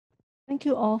Thank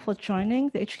you all for joining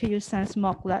the HKU Science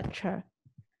mock lecture.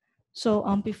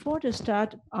 So before the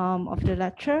start of the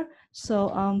lecture,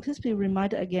 please be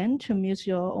reminded again to mute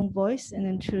your own voice and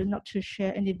then not to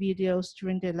share any videos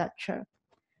during the lecture.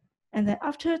 And then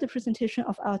after the presentation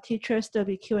of our teachers, there'll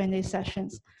be Q&A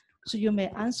sessions. So you may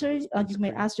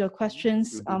ask your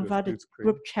questions via the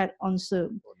group chat on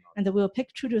Zoom. And then we'll pick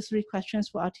 2 to 3 questions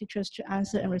for our teachers to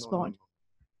answer and respond.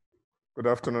 Good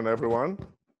afternoon, everyone.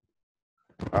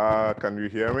 Can you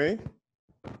hear me?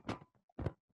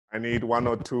 I need 1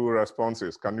 or 2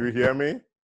 responses. Can you hear me?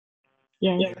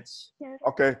 Yes. Yes.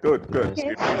 Okay, good.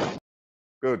 Yes.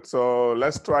 Good. So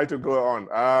let's try to go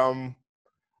on.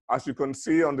 As you can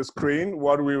see on the screen,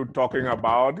 what we're talking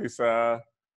about is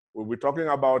we'll be talking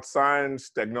about science,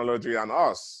 technology, and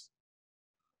us.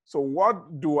 So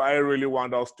what do I really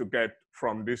want us to get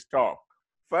from this talk?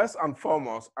 First and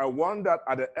foremost, I want that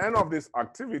at the end of this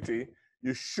activity,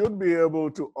 you should be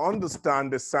able to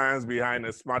understand the science behind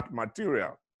a smart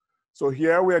material. So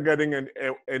here we are getting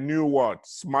a new word,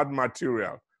 smart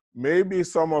material. Maybe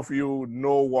some of you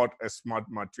know what a smart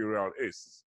material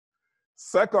is.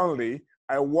 Secondly,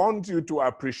 I want you to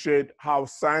appreciate how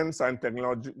science and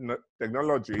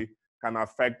technology can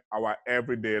affect our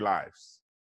everyday lives.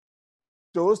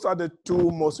 Those are the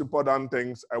 2 most important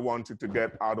things I want you to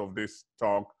get out of this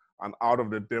talk and out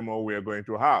of the demo we are going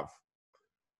to have.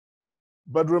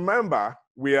 But remember,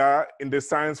 we are in the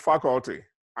science faculty,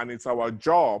 and it's our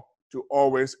job to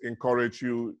always encourage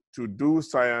you to do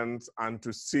science and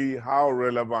to see how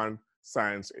relevant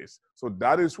science is. So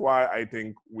that is why I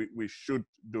think we should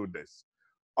do this.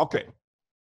 Okay.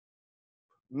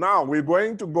 Now we're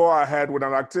going to go ahead with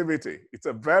an activity. It's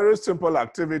a very simple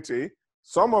activity.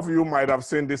 Some of you might have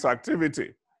seen this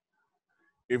activity.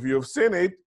 If you've seen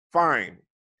it, fine.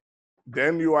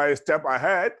 Then you are a step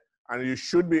ahead and you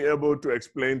should be able to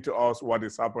explain to us what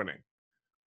is happening.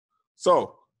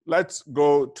 So let's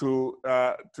go to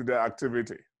the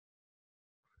activity.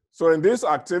 So in this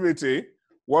activity,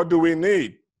 what do we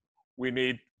need? We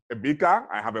need a beaker.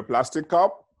 I have a plastic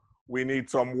cup. We need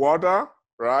some water,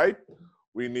 right?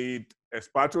 We need a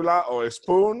spatula or a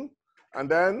spoon,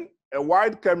 and then a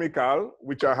white chemical,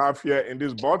 which I have here in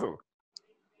this bottle.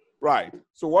 Right,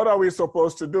 so what are we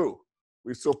supposed to do?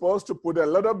 We're supposed to put a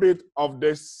little bit of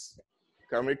this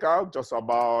chemical, just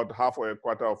about half or a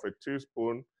quarter of a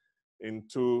teaspoon,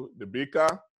 into the beaker.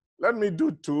 Let me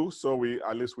do 2, so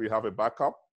at least we have a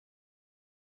backup.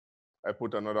 I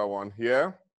put another one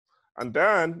here. And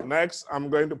then next, I'm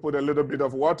going to put a little bit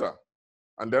of water.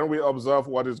 And then we observe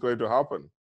what is going to happen.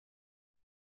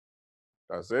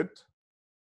 That's it.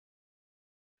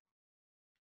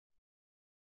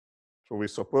 So we're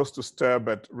supposed to stir,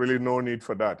 but really no need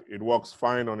for that. It works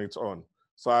fine on its own.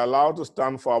 So I allow it to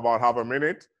stand for about half a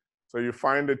minute. So you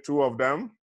find the 2 of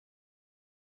them.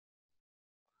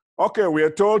 Okay, we are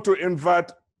told to invert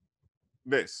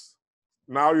this.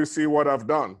 Now you see what I've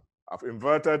done. I've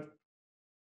inverted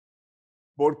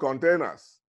both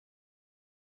containers.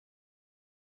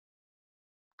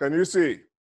 Can you see?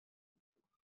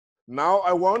 Now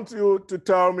I want you to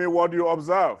tell me what you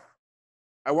observe.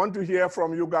 I want to hear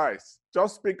from you guys.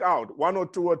 Just speak out, 1 or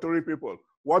 2 or 3 people.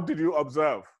 What did you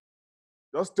observe?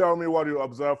 Just tell me what you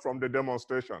observed from the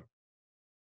demonstration.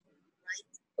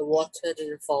 The water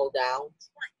didn't fall down.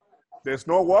 There's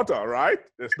no water, right?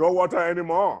 There's no water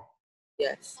anymore.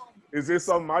 Yes. Is this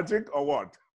some magic or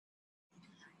what?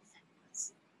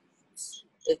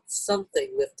 It's something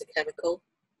with the chemical.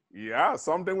 Yeah,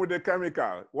 something with the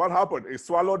chemical. What happened? It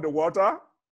swallowed the water?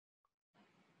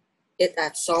 It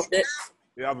absorbed it.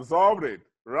 It absorbed it.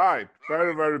 Right.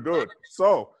 Very, very good.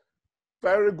 So,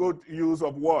 very good use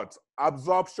of words.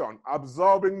 Absorption,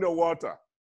 absorbing the water.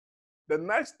 The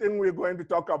next thing we're going to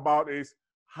talk about is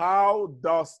how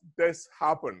does this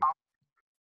happen?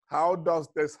 How does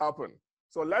this happen?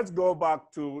 So let's go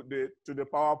back to the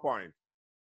PowerPoint.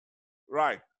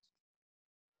 Right.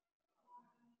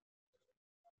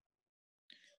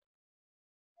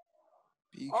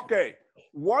 Okay.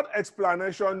 What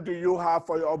explanation do you have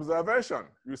for your observation?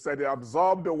 You said they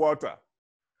absorb the water.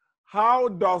 How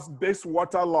does this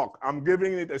water lock? I'm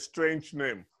giving it a strange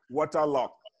name, water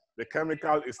lock. The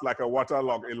chemical is like a water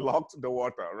lock. It locks the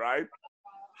water, right?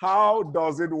 How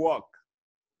does it work?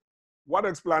 What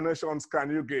explanations can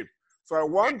you give? So I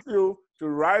want you to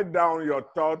write down your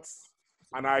thoughts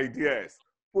and ideas.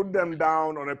 Put them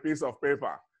down on a piece of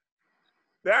paper.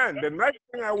 Then the next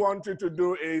thing I want you to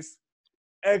do is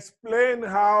explain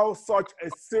how such a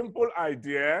simple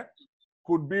idea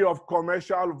could be of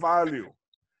commercial value.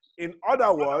 In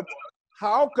other words,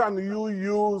 how can you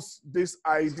use this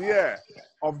idea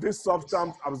of this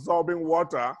substance absorbing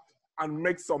water and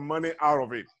make some money out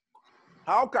of it?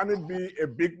 How can it be a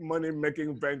big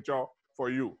money-making venture for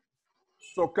you?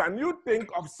 So can you think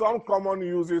of some common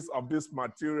uses of this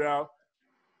material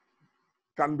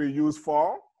can be used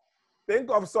for?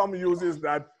 Think of some uses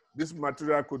that this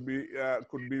material could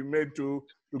be made to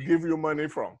give you money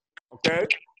from, okay?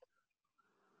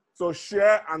 So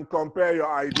share and compare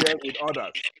your ideas with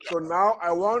others. So now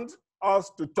I want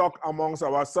us to talk amongst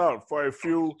ourselves for a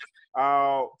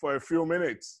few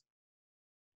minutes.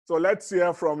 So let's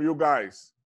hear from you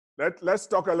guys. Let's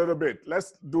talk a little bit.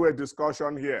 Let's do a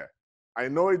discussion here. I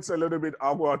know it's a little bit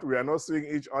awkward. We are not seeing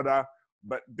each other,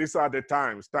 but these are the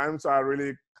times. Times are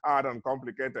really hard and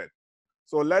complicated.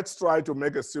 So let's try to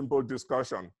make a simple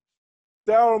discussion.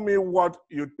 Tell me what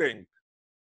you think.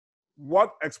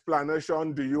 What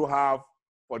explanation do you have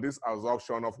for this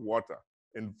absorption of water?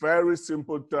 In very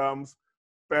simple terms,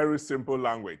 very simple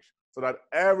language, so that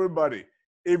everybody,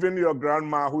 even your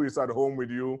grandma who is at home with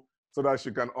you, so that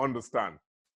she can understand.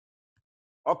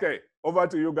 Okay, over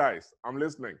to you guys. I'm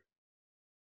listening.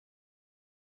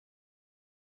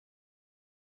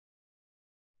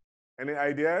 Any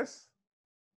ideas?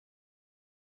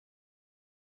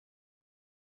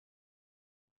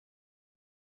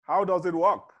 How does it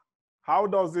work? How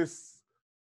does this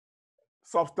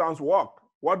substance work?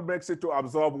 What makes it to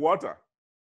absorb water?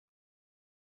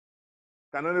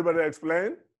 Can anybody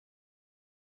explain?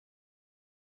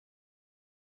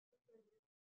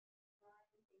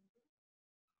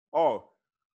 Oh,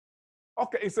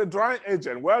 okay, it's a drying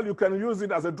agent. Well, you can use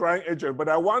it as a drying agent, but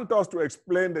I want us to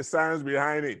explain the science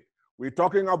behind it. We're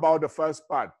talking about the first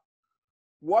part.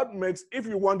 What makes, if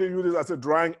you want to use it as a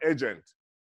drying agent,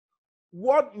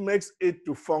 what makes it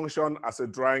to function as a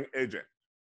drying agent?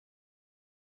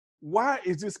 Why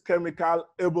is this chemical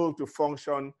able to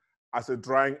function as a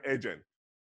drying agent?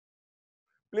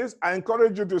 Please, I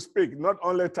encourage you to speak, not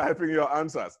only typing your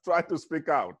answers. Try to speak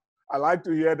out. I like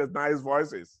to hear the nice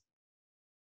voices.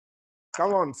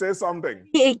 Come on, say something.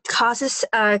 It causes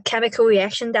a chemical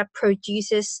reaction that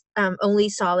produces only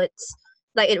solids,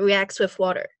 like it reacts with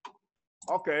water.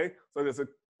 Okay, so there's a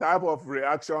type of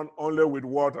reaction only with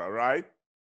water, right?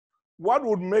 What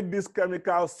would make this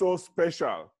chemical so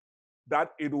special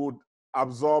that it would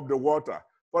absorb the water?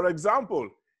 For example,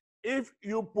 if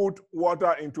you put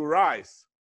water into rice,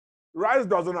 rice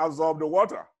doesn't absorb the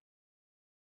water.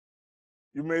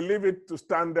 You may leave it to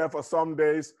stand there for some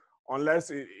days unless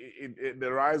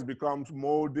the rice becomes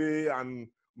moldy and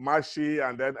mushy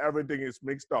and then everything is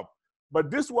mixed up. But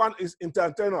this one is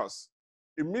instantaneous.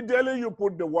 Immediately you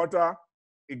put the water,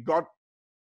 it got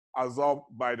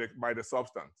absorbed by the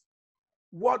substance.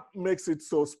 What makes it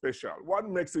so special? What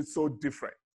makes it so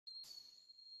different?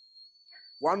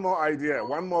 One more idea,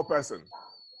 one more person.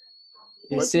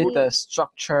 Is it the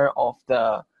structure of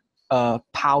the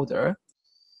powder?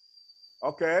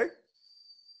 Okay.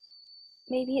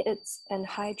 Maybe it's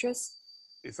anhydrous.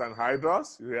 It's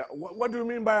anhydrous? Yeah. What do you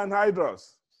mean by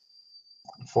anhydrous?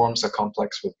 It forms a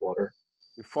complex with water.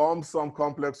 It forms some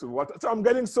complex with water. So I'm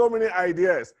getting so many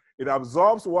ideas. It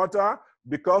absorbs water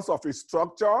because of its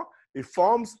structure. It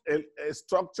forms a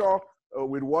structure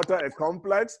with water, a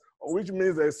complex, which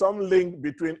means there's some link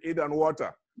between it and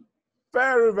water.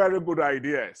 Very, very good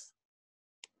ideas.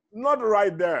 Not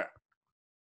right there,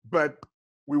 but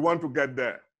we want to get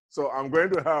there. So I'm going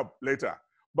to help later.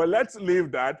 But let's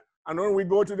leave that, and when we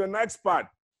go to the next part,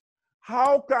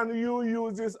 how can you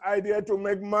use this idea to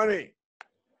make money?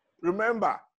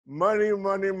 Remember, money,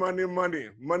 money, money, money.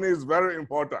 Money is very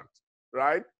important,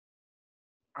 right?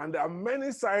 And there are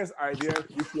many science ideas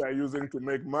which we are using to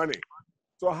make money.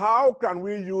 So how can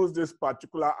we use this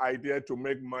particular idea to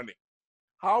make money?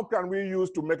 How can we use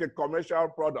to make a commercial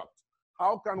product?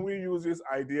 How can we use this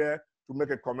idea to make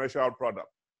a commercial product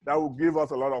that will give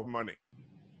us a lot of money?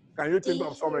 Can you think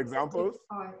of some examples?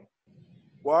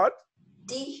 What?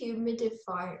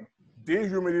 Dehumidifier.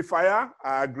 Dehumidifier,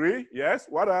 I agree. Yes,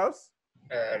 what else?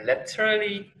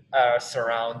 Literally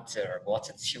surround the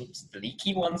water tubes, the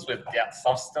leaky ones, with that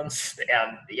substance,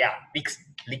 and yeah,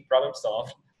 leak problem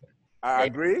solved. I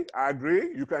agree. I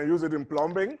agree. You can use it in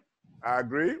plumbing. I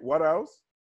agree. What else?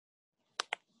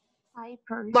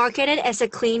 Marketed as a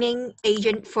cleaning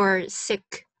agent for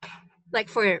sick, like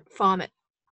for vomit.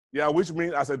 Yeah, which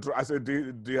means as a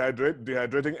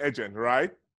dehydrating agent,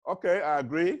 right? Okay, I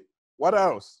agree. What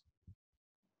else?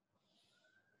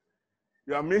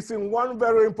 You are missing one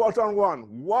very important one.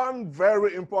 One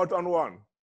very important one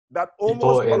that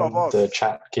almost all of us. The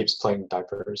chat keeps playing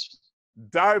diapers.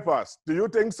 Diapers. Do you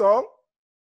think so?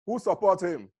 Who supports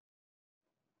him?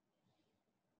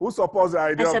 Who supports the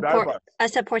idea of diapers? I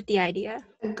support the idea.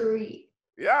 Agree.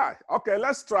 Yeah, okay,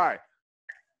 let's try.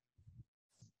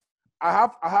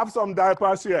 I have some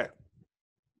diapers here.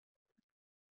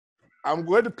 I'm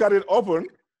going to cut it open.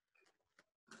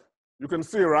 You can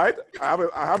see, right? I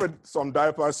have some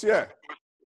diapers here.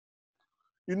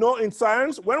 You know, in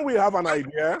science, when we have an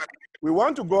idea, we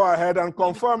want to go ahead and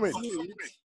confirm it,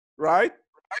 right?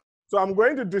 So I'm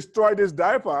going to destroy this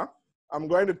diaper. I'm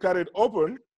going to cut it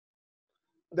open.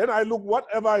 Then I look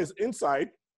whatever is inside.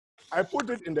 I put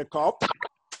it in the cup,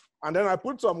 and then I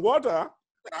put some water,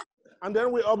 and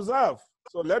then we observe.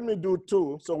 So let me do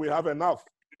 2 so we have enough.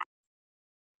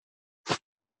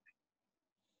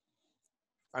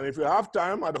 And if you have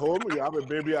time at home, you have a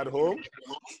baby at home,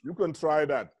 you can try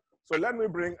that. So let me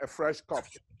bring a fresh cup.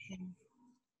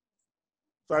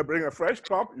 So I bring a fresh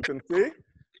cup. You can see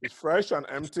it's fresh and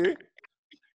empty.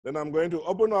 Then I'm going to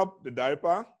open up the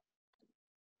diaper.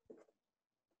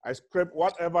 I scrape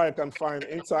whatever I can find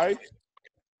inside.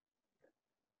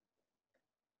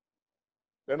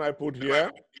 Then I put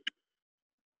here.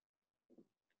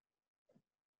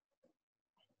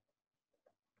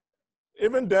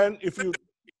 Even then, if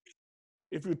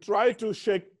you try to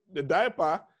shake the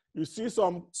diaper, you see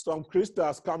some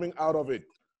crystals coming out of it.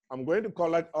 I'm going to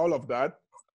collect all of that,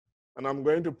 and I'm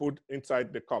going to put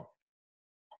inside the cup.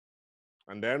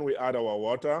 And then we add our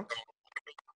water,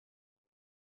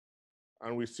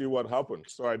 and we see what happens.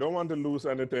 So I don't want to lose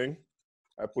anything.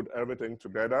 I put everything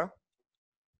together.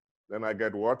 Then I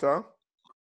get water.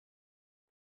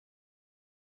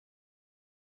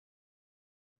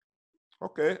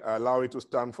 Okay, I allow it to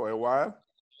stand for a while,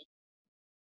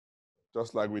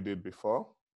 just like we did before.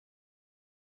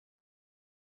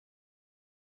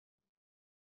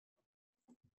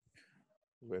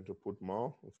 I'm going to put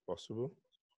more if possible.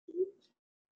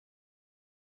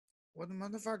 What the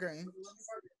motherfucker, eh?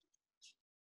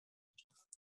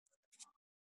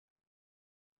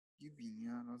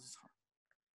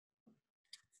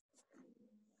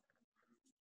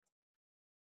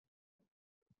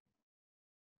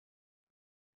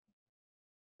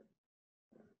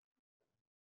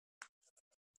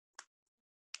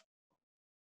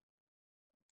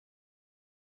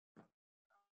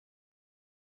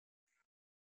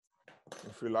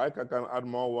 If you like, I can add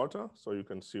more water so you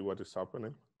can see what is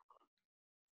happening.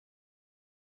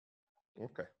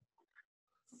 Okay.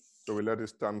 So we let it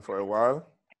stand for a while,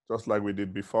 just like we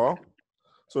did before.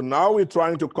 So now we're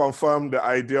trying to confirm the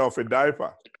idea of a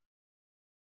diaper.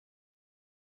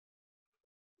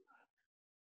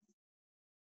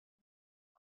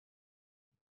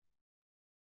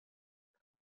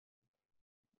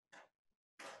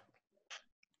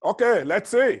 Okay,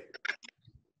 let's see.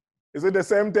 Is it the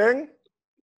same thing?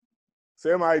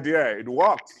 Same idea. It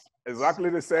works exactly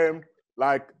the same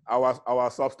like our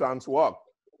substance works.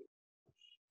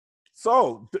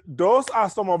 So those are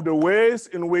some of the ways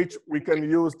in which we can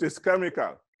use this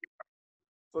chemical.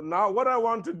 So now what I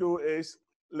want to do is,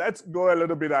 let's go a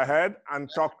little bit ahead and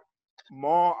talk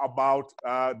more about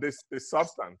this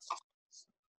substance.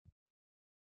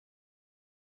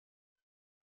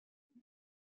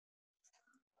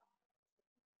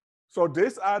 So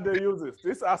these are the uses.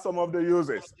 These are some of the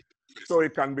uses. So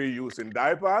it can be used in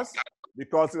diapers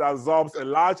because it absorbs a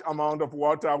large amount of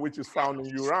water which is found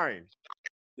in urine.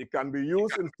 It can be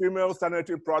used in female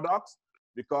sanitary products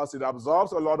because it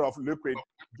absorbs a lot of liquid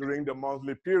during the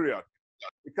monthly period.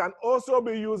 It can also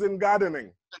be used in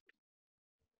gardening.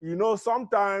 You know,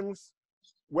 sometimes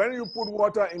when you put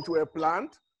water into a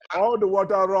plant, all the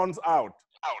water runs out.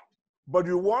 But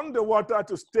you want the water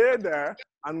to stay there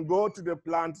and go to the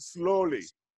plant slowly.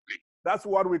 That's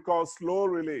what we call slow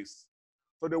release.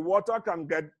 So the water can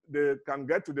get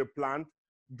to the plant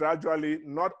gradually,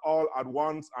 not all at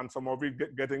once, and some of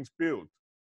it getting spilled.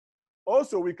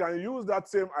 Also, we can use that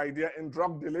same idea in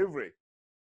drug delivery.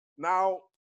 Now,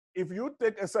 if you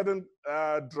take a certain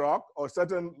drug or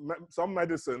some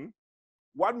medicine,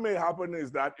 what may happen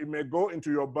is that it may go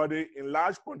into your body in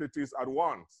large quantities at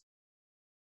once.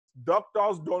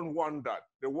 Doctors don't want that.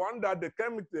 They want that the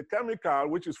chemical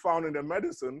which is found in the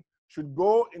medicine should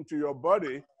go into your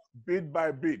body bit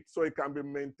by bit, so it can be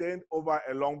maintained over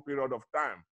a long period of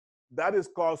time. That is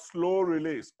called slow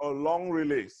release or long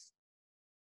release.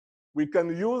 We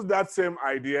can use that same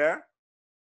idea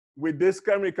with this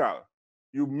chemical.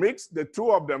 You mix the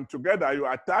two of them together, you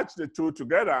attach the two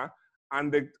together,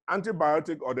 and the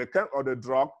antibiotic or the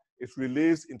drug is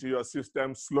released into your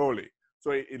system slowly.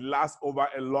 So it lasts over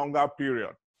a longer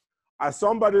period. As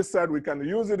somebody said, we can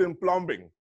use it in plumbing.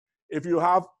 If you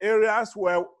have areas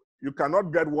where you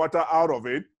cannot get water out of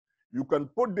it, you can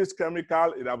put this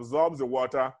chemical, it absorbs the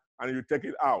water, and you take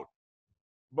it out.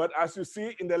 But as you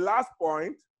see in the last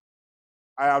point,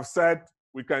 I have said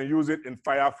we can use it in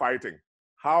firefighting.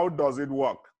 How does it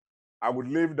work? I would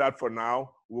leave that for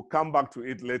now. We'll come back to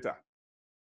it later.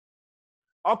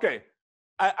 Okay,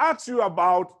 I asked you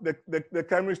about the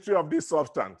chemistry of this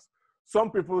substance.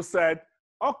 Some people said,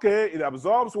 okay, it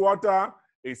absorbs water,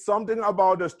 it's something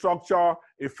about the structure,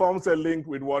 it forms a link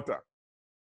with water.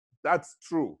 That's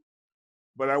true.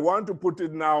 But I want to put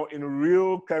it now in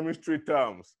real chemistry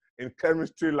terms, in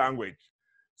chemistry language.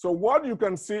 So what you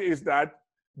can see is that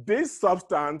this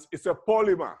substance is a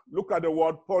polymer. Look at the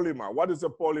word polymer. What is a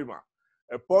polymer?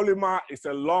 A polymer is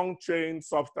a long chain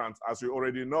substance, as you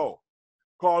already know,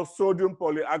 called sodium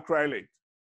polyacrylate.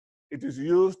 It is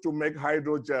used to make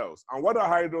hydrogels. And what are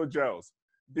hydrogels?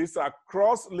 These are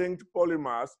cross-linked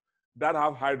polymers that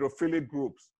have hydrophilic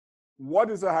groups. What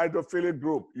is a hydrophilic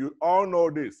group? You all know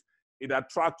this. It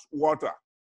attracts water.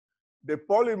 The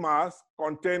polymers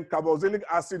contain carboxylic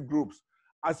acid groups.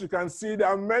 As you can see, there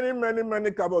are many, many,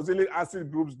 many carboxylic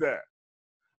acid groups there.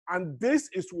 And this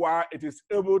is why it is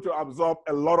able to absorb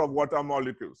a lot of water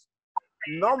molecules.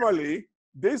 Normally,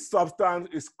 this substance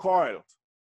is coiled,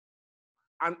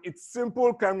 and it's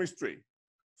simple chemistry.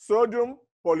 Sodium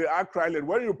polyacrylate,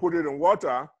 when you put it in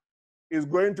water, is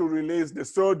going to release the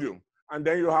sodium, and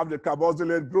then you have the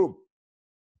carboxylate group.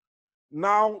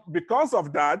 Now, because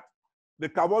of that, the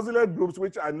carboxylate groups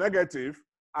which are negative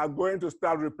are going to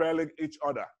start repelling each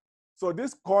other. So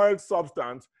this coiled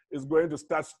substance is going to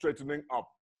start straightening up.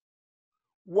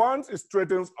 Once it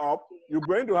straightens up, you're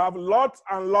going to have lots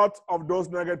and lots of those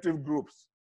negative groups.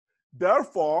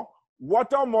 Therefore,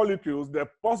 water molecules, the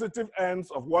positive ends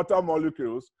of water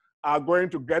molecules, are going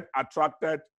to get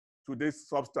attracted to this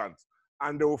substance,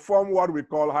 and they will form what we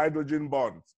call hydrogen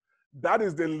bonds. That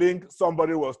is the link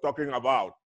somebody was talking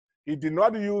about. He did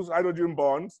not use hydrogen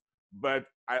bonds, but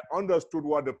I understood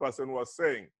what the person was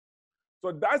saying.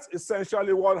 So that's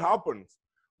essentially what happens.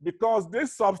 Because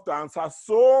this substance has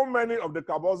so many of the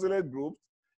carboxylate groups,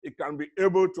 it can be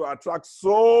able to attract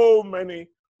so many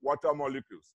water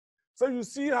molecules. So you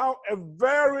see how a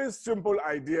very simple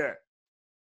idea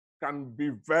can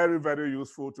be very, very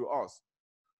useful to us.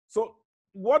 So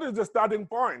what is the starting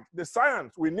point? The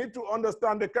science. We need to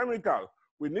understand the chemical.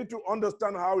 We need to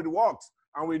understand how it works,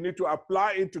 and we need to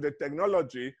apply it to the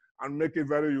technology and make it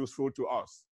very useful to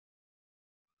us.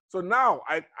 So now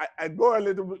I go a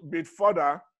little bit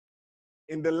further.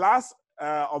 In the last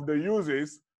of the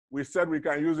uses, we said we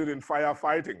can use it in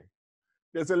firefighting.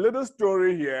 There's a little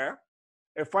story here.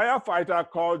 A firefighter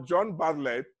called John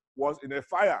Bartlett was in a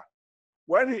fire.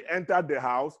 When he entered the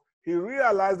house, he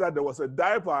realized that there was a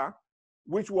diaper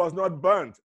which was not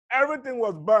burnt. Everything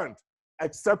was burnt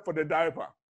except for the diaper.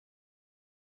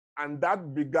 And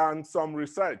that began some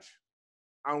research.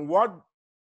 And what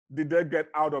did they get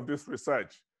out of this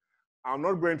research? I'm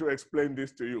not going to explain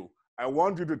this to you. I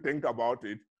want you to think about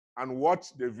it and watch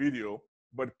the video,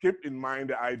 but keep in mind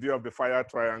the idea of the fire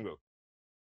triangle.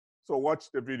 So watch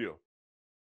the video.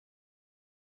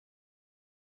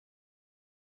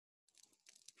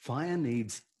 Fire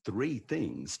needs three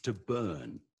things to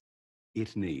burn.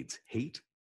 It needs heat,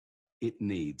 it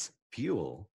needs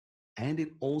fuel, and it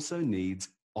also needs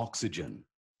oxygen,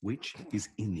 which is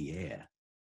in the air.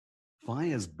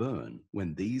 Fires burn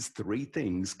when these three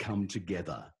things come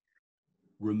together.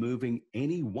 Removing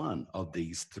any one of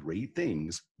these three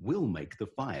things will make the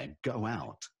fire go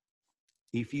out.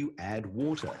 If you add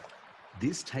water,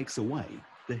 this takes away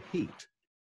the heat.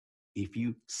 If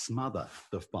you smother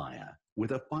the fire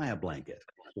with a fire blanket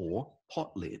or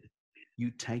pot lid,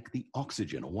 you take the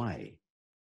oxygen away.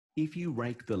 If you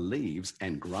rake the leaves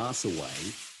and grass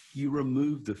away, you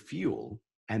remove the fuel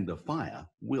and the fire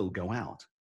will go out.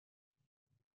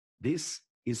 This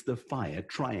is the fire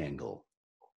triangle.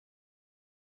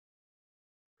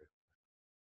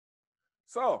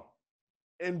 So,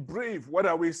 in brief, what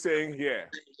are we saying here?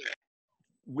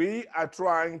 We are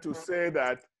trying to say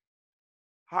that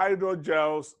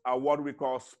hydrogels are what we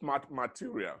call smart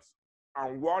materials.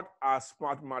 And what are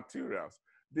smart materials?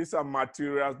 These are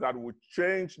materials that would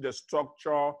change the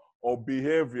structure or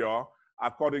behavior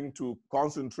according to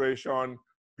concentration,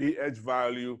 pH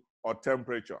value, or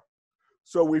temperature.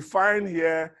 So we find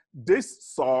here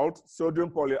this salt, sodium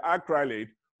polyacrylate,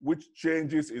 which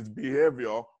changes its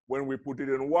behavior when we put it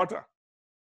in water.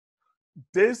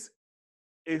 This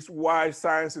is why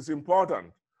science is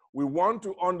important. We want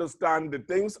to understand the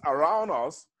things around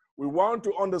us. We want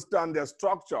to understand their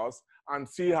structures and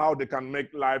see how they can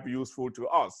make life useful to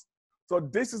us. So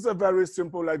this is a very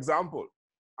simple example.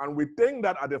 And we think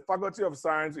that at the Faculty of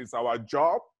Science, it's our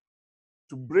job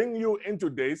to bring you into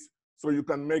this so you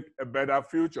can make a better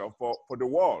future for the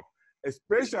world,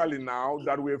 especially now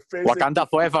that we're facing Wakanda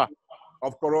forever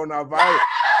of coronavirus.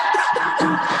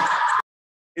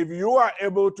 if you are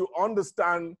able to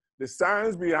understand the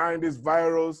science behind these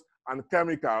virals and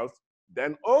chemicals,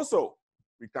 then also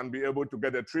we can be able to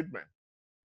get a treatment.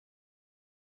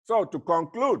 So to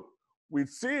conclude, we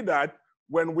see that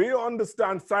when we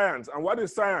understand science, and what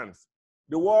is science?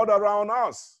 The world around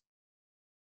us,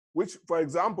 which, for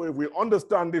example, if we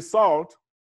understand the salt,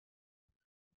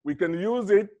 we can use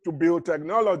it to build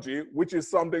technology, which is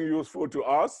something useful to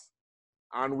us,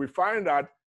 and we find that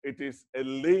it is a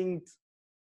linked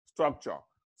structure.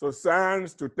 So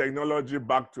science to technology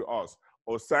back to us,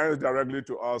 or science directly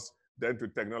to us, then to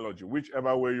technology,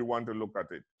 whichever way you want to look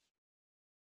at it.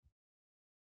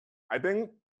 I think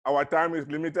our time is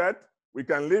limited. We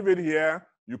can leave it here.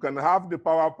 You can have the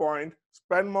PowerPoint,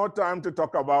 spend more time to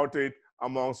talk about it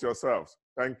amongst yourselves.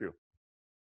 Thank you.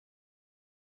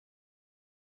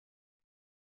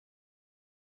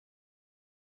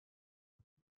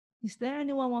 Is there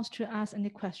anyone who wants to ask any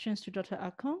questions to Dr.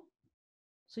 AKOM?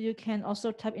 So you can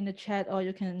also type in the chat, or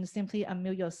you can simply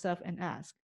unmute yourself and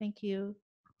ask. Thank you.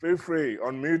 Feel free,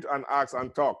 unmute and ask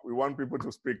and talk. We want people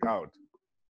to speak out.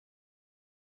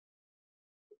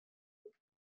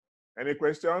 Any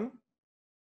question?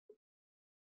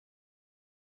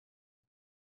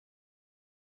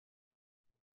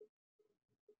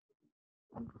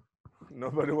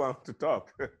 Nobody wants to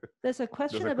talk. There's a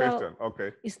question There's a about, question.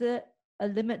 Okay. Is there a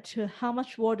limit to how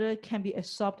much water can be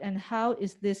absorbed, and how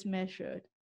is this measured?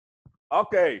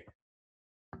 Okay.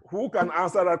 Who can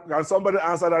answer that? Can somebody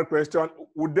answer that question?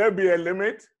 Would there be a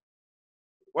limit?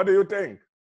 What do you think?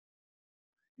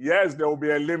 Yes, there will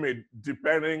be a limit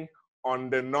depending on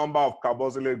the number of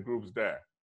carboxylate groups there.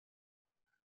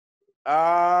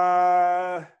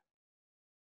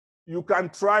 You can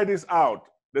try this out.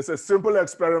 There's a simple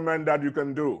experiment that you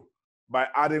can do by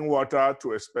adding water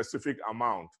to a specific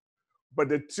amount. But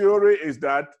the theory is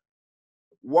that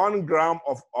 1 gram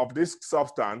of this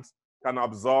substance can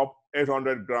absorb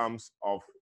 800 grams of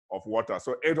water.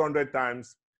 So 800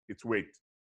 times its weight.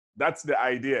 That's the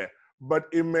idea. But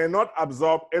it may not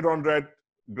absorb 800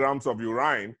 grams of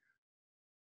urine,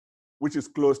 which is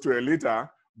close to a liter,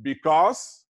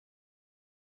 because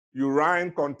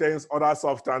urine contains other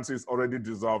substances already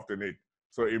dissolved in it.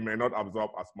 So it may not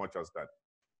absorb as much as that.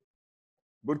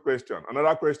 Good question.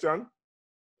 Another question?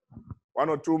 1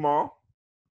 or 2 more?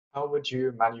 How would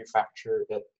you manufacture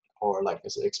it, or like,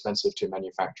 is it expensive to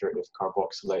manufacture if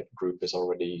carboxylate group is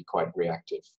already quite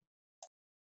reactive?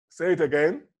 Say it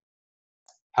again.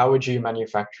 How would you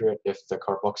manufacture it if the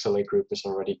carboxylate group is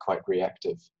already quite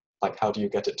reactive? Like, how do you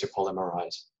get it to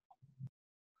polymerize?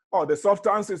 Oh, the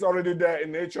substance is already there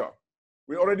in nature.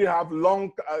 We already have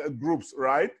long groups,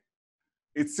 right?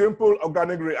 It's simple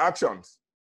organic reactions.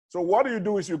 So what you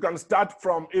do is you can start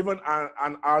from even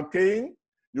an alkane,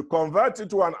 you convert it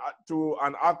to an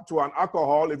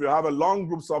alcohol. If you have a long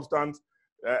group substance,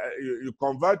 you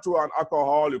convert to an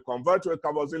alcohol, you convert to a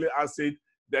carboxylic acid,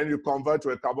 then you convert to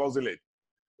a carboxylate.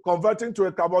 Converting to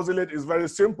a carboxylate is very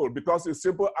simple because it's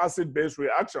simple acid-base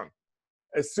reaction.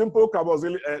 A simple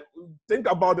carboxylate,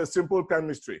 think about the simple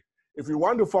chemistry. If you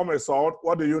want to form a salt,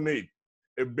 what do you need?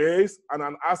 A base and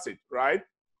an acid, right?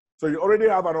 So you already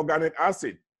have an organic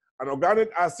acid. An organic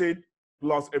acid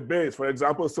plus a base, for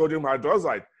example, sodium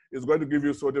hydroxide, is going to give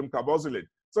you sodium carboxylate.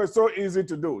 So it's so easy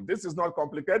to do. This is not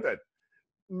complicated.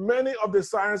 Many of the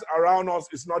science around us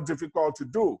is not difficult to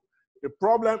do. The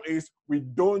problem is we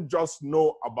don't just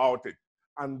know about it.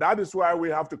 And that is why we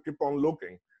have to keep on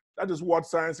looking. That is what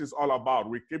science is all about.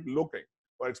 We keep looking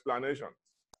for explanations.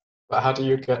 But how do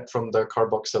you get from the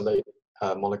carboxylate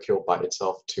molecule by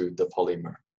itself to the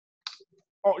polymer?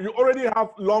 Oh, you already have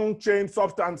long chain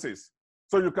substances.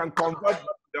 So you can convert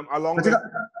them along the,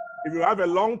 if you have a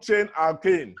long chain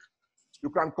alkane, you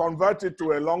can convert it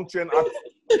to a long chain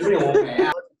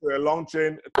to a long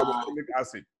chain carboxylic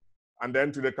acid, and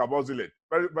then to the carboxylate.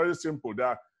 Very, very simple.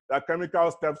 There are chemical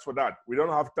steps for that. We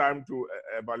don't have time to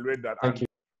evaluate that. Thank you.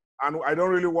 And I don't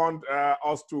really want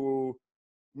us to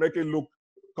make it look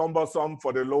cumbersome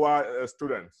for the lower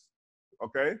students,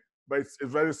 okay? But it's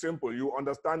very simple. You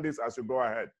understand this as you go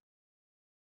ahead.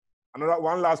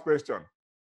 One last question.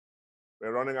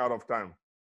 We're running out of time.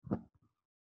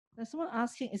 There's someone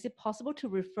asking, is it possible to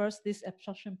reverse this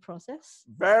absorption process?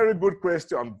 Very good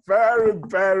question. Very,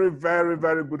 very, very,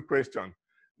 very good question.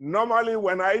 Normally,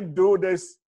 when I do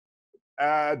this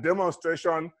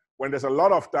demonstration, when there's a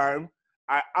lot of time,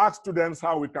 I ask students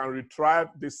how we can retrieve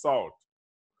the salt.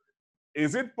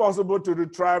 Is it possible to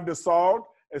retrieve the salt,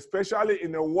 especially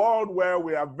in a world where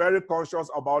we are very conscious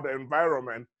about the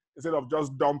environment, instead of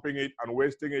just dumping it and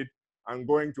wasting it and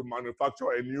going to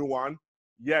manufacture a new one?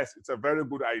 Yes, it's a very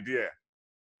good idea.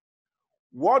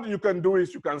 what you can do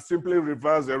is you can simply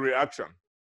reverse the reaction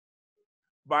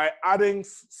by adding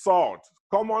salt,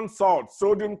 common salt,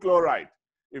 sodium chloride.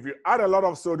 If you add a lot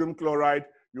of sodium chloride,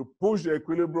 you push the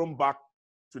equilibrium back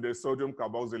to the sodium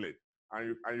carboxylate,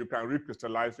 and you can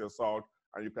recrystallize your salt,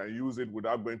 and you can use it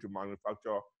without going to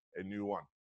manufacture a new one.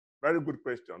 Very good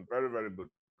question. Very, very good.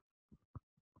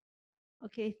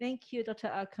 Okay, thank you, Dr.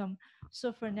 AKOM.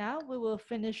 So for now, we will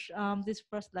finish this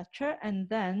first lecture, and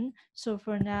then, so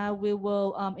for now, we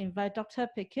will invite Dr.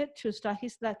 Pickett to start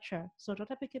his lecture. So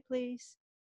Dr. Pickett, please.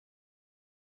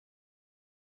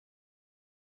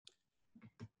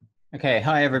 Okay,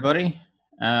 hi everybody.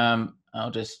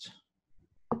 I'll just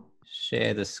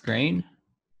share the screen.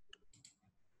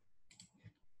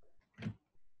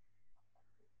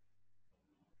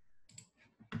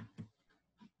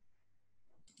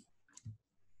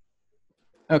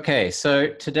 Okay, so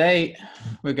today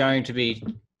we're going to be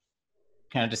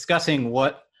kind of discussing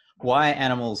why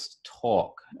animals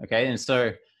talk. Okay, and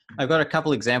so I've got a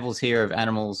couple examples here of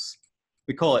animals.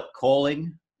 We call it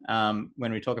calling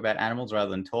when we talk about animals rather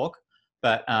than talk,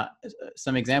 but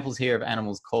some examples here of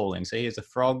animals calling. So here's a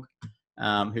frog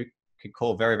who could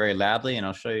call very, very loudly, and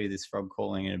I'll show you this frog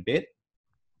calling in a bit.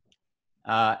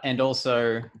 And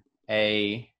also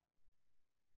a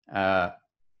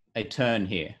tern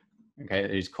here, okay,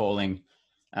 who's calling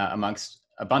amongst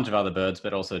a bunch of other birds,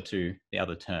 but also to the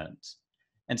other terns.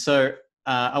 And so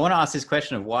I want to ask this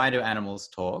question of why do animals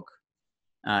talk?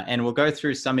 And we'll go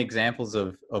through some examples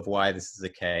of why this is the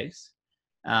case.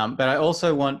 But I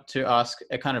also want to ask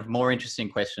a kind of more interesting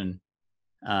question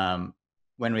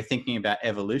when we're thinking about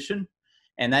evolution,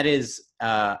 and that is,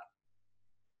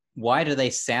 why do they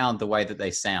sound the way that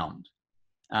they sound?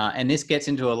 And this gets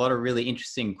into a lot of really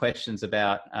interesting questions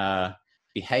about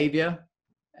behavior,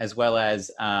 as well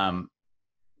as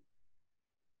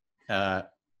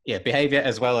behavior,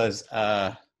 as well as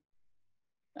kind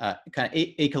of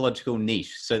ecological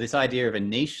niche. So this idea of a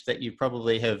niche that you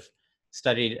probably have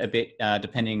studied a bit,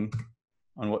 depending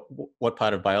on what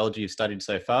part of biology you've studied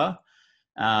so far,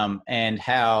 and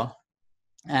how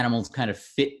animals kind of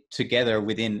fit together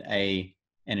within an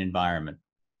environment.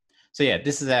 So yeah,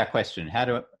 this is our question.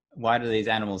 Why do these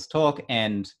animals talk,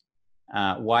 and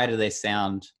why do they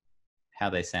sound how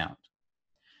they sound?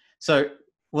 So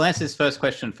we'll answer this first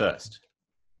question first.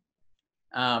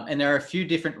 And there are a few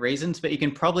different reasons, but you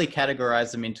can probably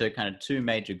categorize them into kind of two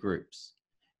major groups,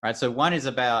 right? So one is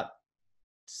about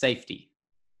safety,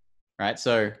 right?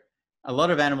 So a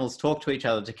lot of animals talk to each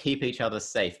other to keep each other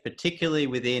safe, particularly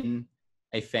within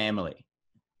a family.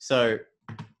 So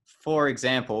for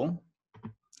example,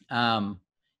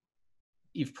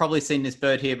 you've probably seen this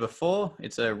bird here before.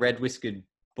 It's a red-whiskered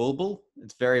bulbul.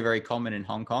 It's very, very common in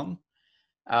Hong Kong.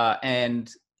 And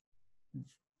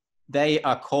they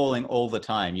are calling all the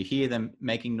time. You hear them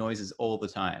making noises all the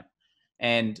time.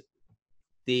 And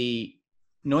the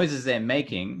noises they're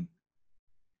making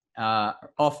are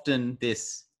often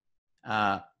this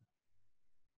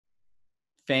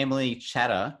family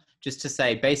chatter, just to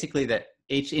say basically that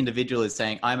each individual is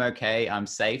saying, I'm okay, I'm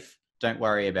safe, don't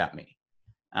worry about me.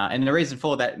 And the reason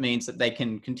for that means that they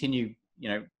can continue,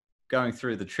 going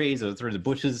through the trees or through the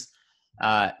bushes,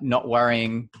 not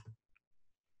worrying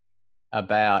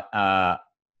about,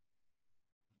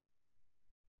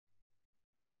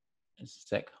 just a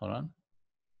sec, hold on.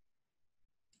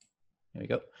 There we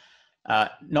go.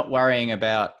 Not worrying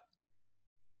about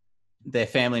their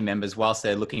family members whilst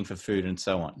they're looking for food and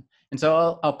so on. And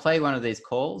so I'll play one of these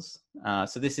calls.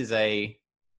 So this is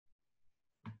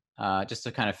just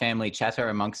a kind of family chatter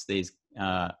amongst these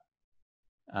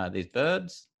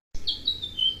birds.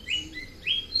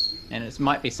 And it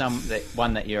might be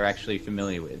one that you're actually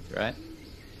familiar with, right?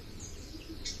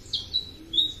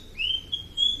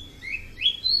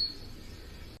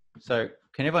 So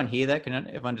can everyone hear that? Can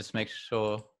everyone just make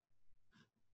sure?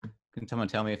 Can someone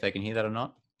tell me if they can hear that or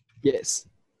not? Yes.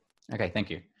 Okay, thank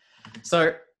you.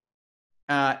 So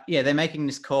yeah, they're making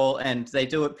this call, and they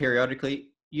do it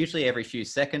periodically, usually every few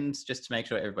seconds, just to make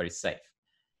sure everybody's safe.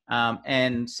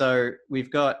 And so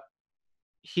we've got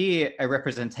here a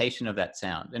representation of that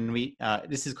sound, and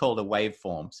this is called a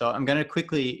waveform. So I'm going to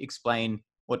quickly explain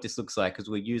what this looks like, because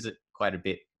we'll use it quite a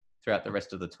bit throughout the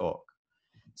rest of the talk.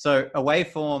 So a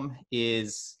waveform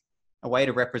is a way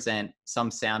to represent some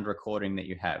sound recording that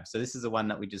you have. So this is the one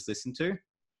that we just listened to.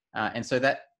 And so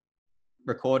that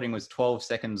recording was 12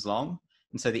 seconds long.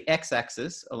 And so the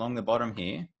x-axis along the bottom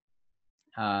here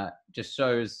just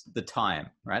shows the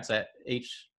time, right? So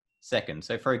each second.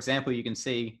 So for example, you can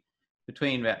see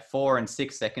between about 4 and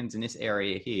 6 seconds in this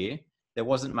area here, there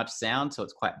wasn't much sound, so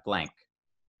it's quite blank,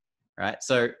 right?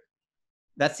 So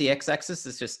that's the x-axis,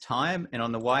 it's just time. And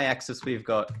on the y-axis, we've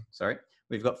got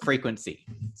frequency.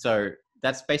 So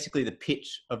that's basically the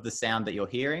pitch of the sound that you're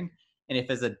hearing. And if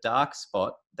there's a dark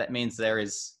spot, that means there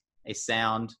is a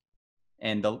sound,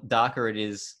 and the darker it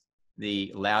is,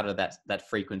 the louder that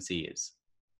frequency is.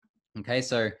 Okay,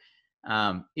 so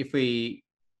if we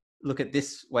look at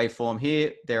this waveform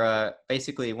here, there are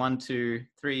basically 1, 2,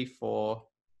 3, 4,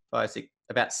 5, 6,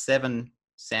 about 7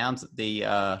 sounds that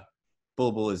the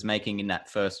bulbul is making in that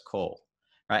first call,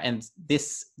 right? And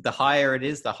the higher it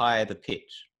is, the higher the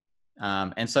pitch.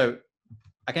 And so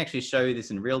I can actually show you this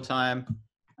in real time.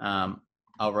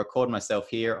 I'll record myself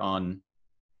here on,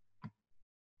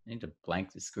 I need to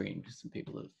blank the screen because some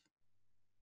people have,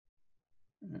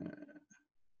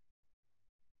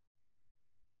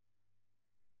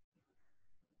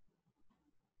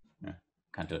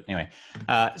 can't do it. Anyway,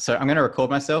 so I'm going to record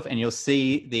myself and you'll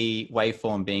see the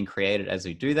waveform being created as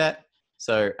we do that.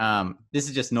 So this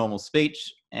is just normal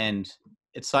speech, and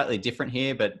it's slightly different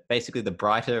here, but basically the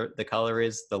brighter the color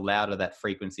is, the louder that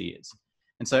frequency is.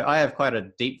 And so I have quite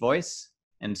a deep voice,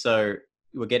 and so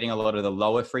we're getting a lot of the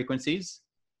lower frequencies,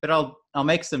 but I'll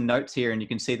make some notes here and you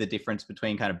can see the difference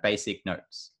between kind of basic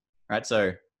notes, right?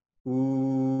 So,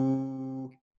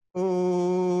 ooh,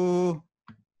 ooh.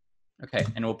 Okay,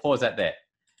 and we'll pause that there.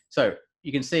 So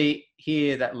you can see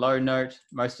here that low note,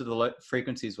 most of the low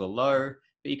frequencies were low,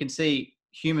 but you can see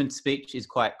human speech is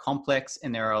quite complex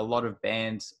and there are a lot of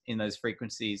bands in those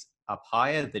frequencies up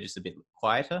higher. They're just a bit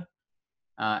quieter.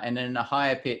 And then a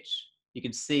higher pitch, you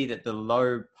can see that the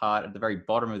low part at the very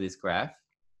bottom of this graph,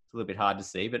 it's a little bit hard to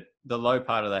see, but the low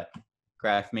part of that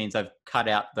graph means I've cut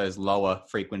out those lower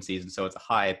frequencies, and so it's a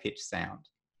higher pitch sound.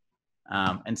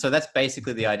 And so that's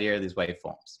basically the idea of these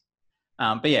waveforms.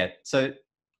 But yeah, so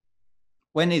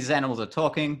when these animals are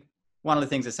talking, one of the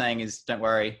things they're saying is, don't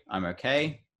worry, I'm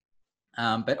okay.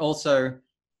 But also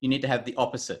you need to have the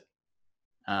opposite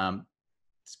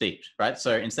speech, right?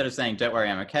 So instead of saying, don't worry,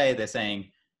 I'm okay, they're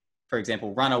saying, for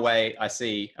example, run away, I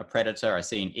see a predator, I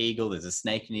see an eagle, there's a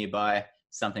snake nearby,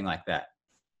 something like that.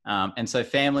 And so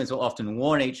families will often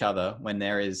warn each other when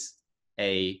there is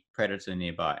a predator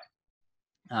nearby.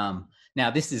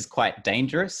 Now, this is quite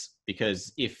dangerous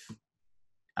because if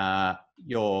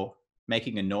you're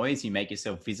making a noise, you make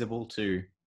yourself visible to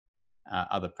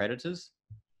other predators,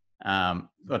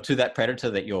 or to that predator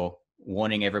that you're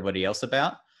warning everybody else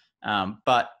about.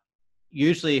 But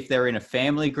usually if they're in a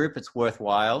family group, it's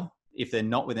worthwhile. If they're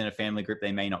not within a family group,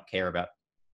 they may not care about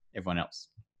everyone else.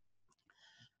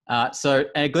 So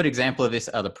a good example of this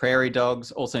are the prairie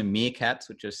dogs, also meerkats,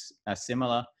 which are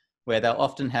similar, where they'll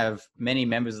often have many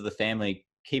members of the family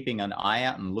keeping an eye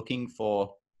out and looking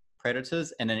for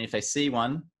predators. And then if they see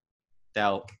one,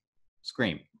 they'll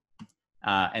scream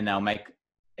and they'll make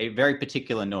a very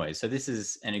particular noise. So this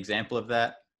is an example of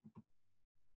that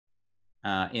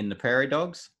in the prairie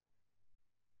dogs.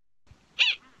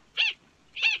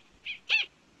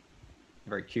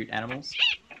 Very cute animals.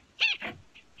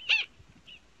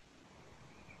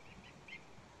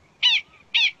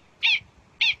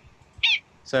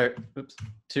 So, oops,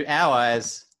 to our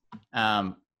eyes,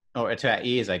 or to our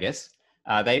ears, I guess,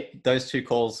 those two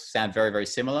calls sound very, very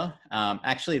similar.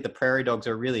 Actually, the prairie dogs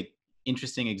are a really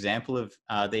interesting example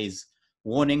of these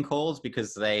warning calls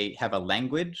because they have a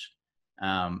language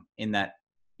in that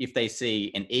if they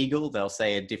see an eagle, they'll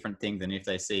say a different thing than if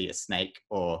they see a snake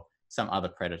or some other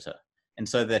predator. And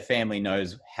so their family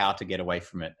knows how to get away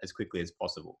from it as quickly as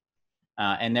possible.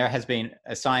 And there has been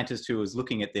a scientist who was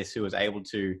looking at this who was able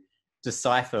to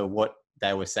decipher what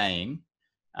they were saying.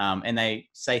 And they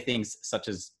say things such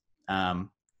as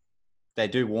they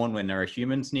do warn when there are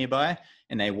humans nearby,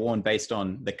 and they warn based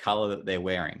on the color that they're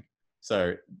wearing.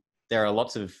 So there's a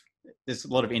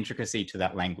lot of intricacy to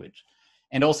that language.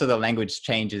 And also the language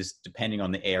changes depending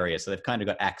on the area. So they've kind of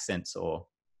got accents or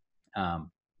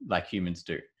like humans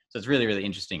do. So it's really, really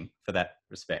interesting for that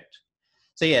respect.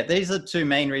 So yeah, these are the two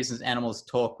main reasons animals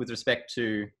talk with respect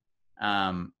to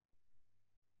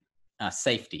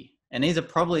safety. And these are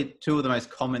probably two of the most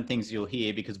common things you'll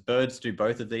hear because birds do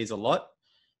both of these a lot.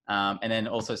 And then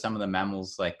also some of the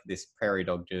mammals like this prairie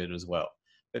dog do it as well.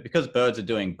 But because birds are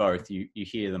doing both, you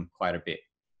hear them quite a bit.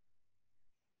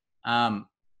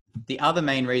 The other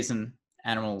main reason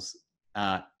animals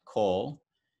call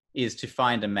is to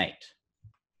find a mate.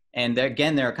 And there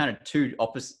are kind of two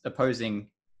opposing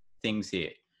things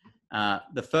here.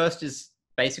 The first is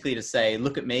basically to say,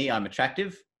 look at me, I'm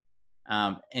attractive.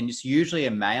 And it's usually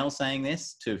a male saying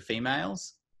this to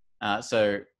females.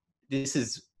 So this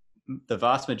is the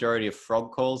vast majority of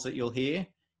frog calls that you'll hear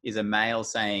is a male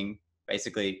saying,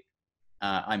 basically,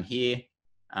 I'm here,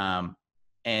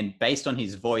 and based on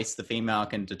his voice, the female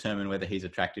can determine whether he's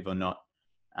attractive or not,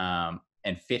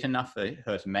 and fit enough for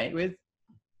her to mate with.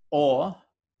 Or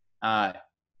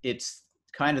it's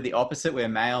kind of the opposite, where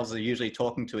males are usually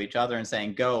talking to each other and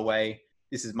saying, go away,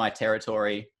 this is my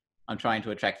territory, I'm trying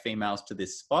to attract females to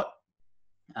this spot,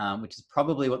 which is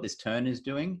probably what this tern is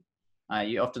doing.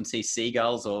 You often see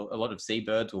seagulls, or a lot of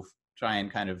seabirds will try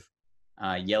and kind of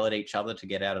yell at each other to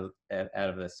get out of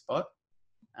their spot.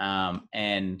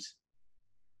 And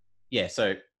yeah,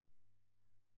 so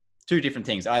two different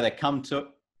things: either come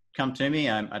to me,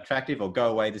 I'm attractive, or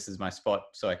go away, this is my spot,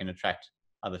 so I can attract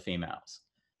other females.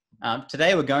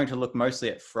 Today we're going to look mostly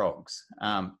at frogs,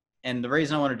 and the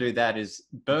reason I want to do that is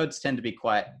birds tend to be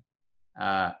quite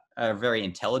are very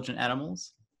intelligent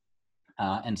animals,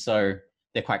 and so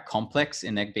they're quite complex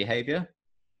in their behavior,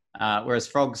 whereas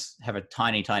frogs have a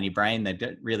tiny brain. They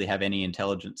don't really have any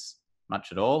intelligence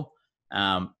much at all,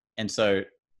 and so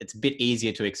it's a bit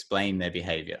easier to explain their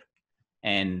behavior.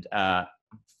 And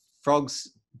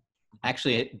frogs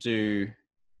actually do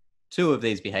two of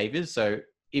these behaviors. So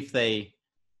if they'll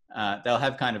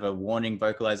have kind of a warning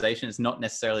vocalization. It's not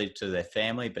necessarily to their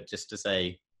family, but just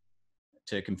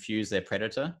to confuse their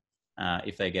predator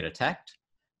if they get attacked.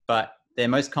 But their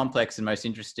most complex and most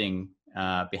interesting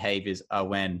behaviors are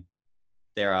when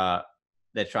they're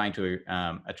trying to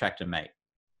attract a mate.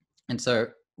 And so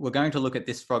we're going to look at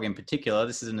this frog in particular.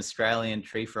 This is an Australian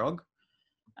tree frog,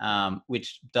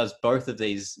 which does both of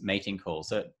these mating calls.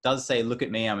 So it does say, look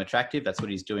at me, I'm attractive. That's what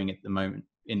he's doing at the moment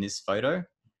in this photo.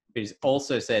 But it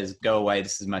also says, go away,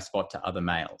 this is my spot, to other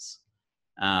males.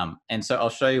 And so I'll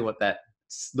show you what that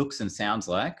looks and sounds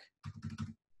like.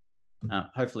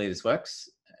 Hopefully this works,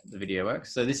 the video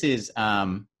works. So this is,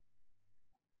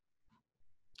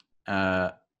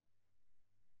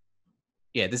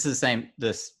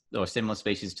 this is or similar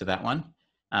species to that one.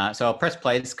 So I'll press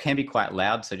play. This can be quite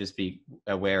loud, so just be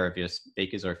aware of your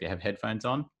speakers or if you have headphones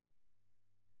on.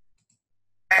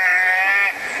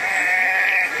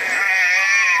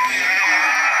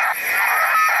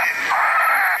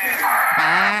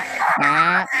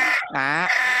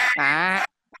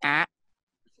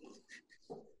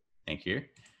 Thank you.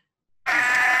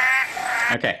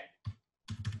 Okay.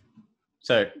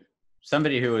 So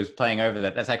somebody who was playing over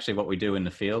that's actually what we do in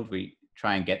the field. We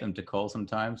try and get them to call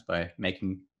sometimes by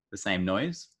making the same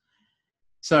noise.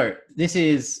 So this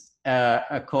is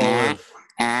a call of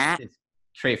this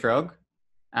tree frog.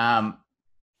 And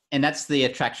that's the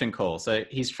attraction call. So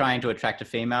he's trying to attract a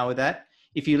female with that.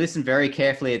 If you listen very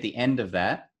carefully at the end of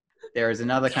that, there is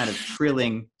another kind of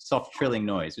soft trilling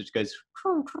noise, which goes,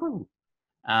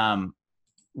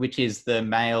 which is the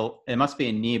male. There must be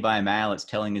a nearby male that's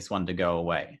telling this one to go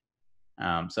away.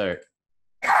 So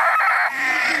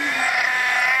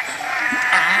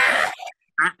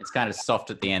it's kind of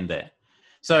soft at the end there.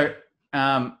 So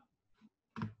so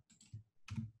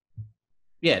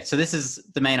this is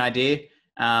the main idea,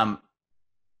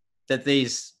 that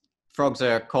these frogs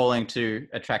are calling to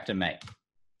attract a mate.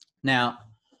 Now,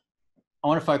 I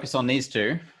want to focus on these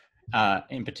two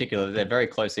in particular. They're very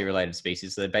closely related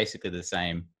species, so they're basically the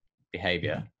same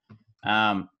behavior.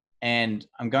 And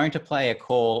I'm going to play a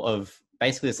call of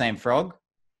basically the same frog,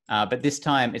 but this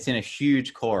time it's in a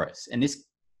huge chorus. And this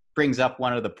brings up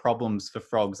one of the problems for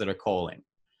frogs that are calling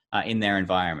in their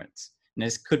environments. And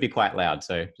this could be quite loud,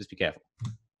 so just be careful.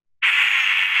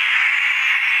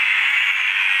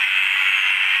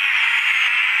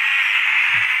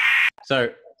 So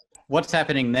what's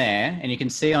happening there, and you can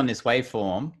see on this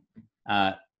waveform,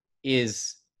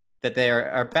 is that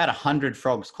there are about 100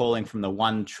 frogs calling from the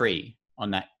one tree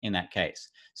in that case.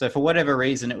 So for whatever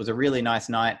reason, it was a really nice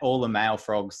night. All the male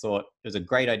frogs thought it was a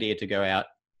great idea to go out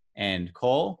and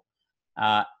call,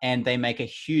 and they make a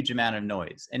huge amount of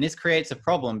noise. And this creates a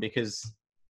problem because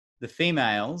the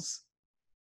females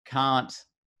can't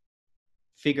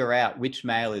figure out which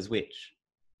male is which,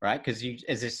 right? Because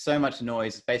as there's so much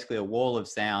noise, it's basically a wall of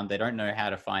sound. They don't know how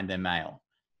to find their male.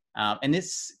 And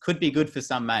this could be good for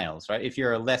some males, right? If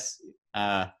you're a less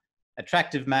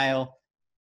attractive male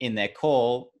in their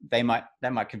call, that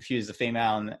might confuse the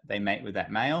female and they mate with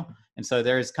that male. And so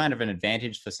there is kind of an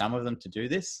advantage for some of them to do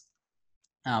this.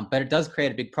 But it does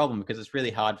create a big problem because it's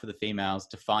really hard for the females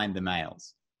to find the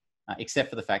males, except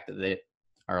for the fact that there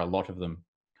are a lot of them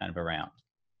kind of around.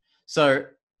 So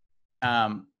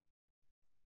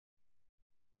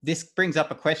this brings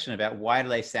up a question about why do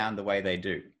they sound the way they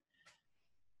do?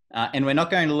 And we're not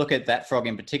going to look at that frog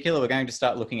in particular. We're going to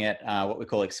start looking at what we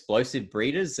call explosive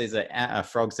breeders. These are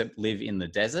frogs that live in the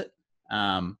desert,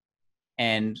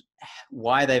 and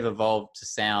why they've evolved to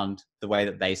sound the way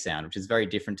that they sound, which is very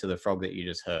different to the frog that you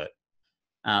just heard.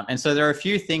 And so there are a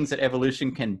few things that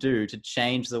evolution can do to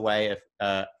change the way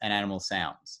an animal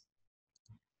sounds.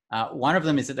 One of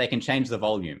them is that they can change the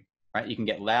volume, right? You can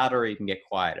get louder or you can get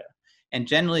quieter. And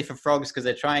generally for frogs, because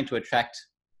they're trying to attract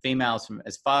females from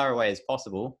as far away as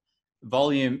possible,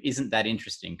 volume isn't that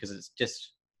interesting because it's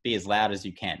just be as loud as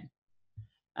you can.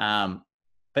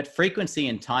 But frequency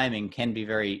and timing can be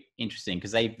very interesting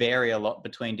because they vary a lot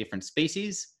between different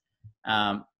species.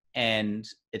 And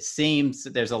it seems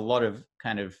that there's a lot of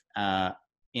kind of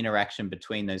interaction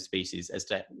between those species as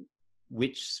to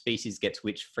which species gets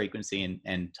which frequency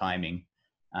and timing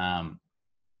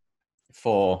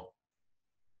for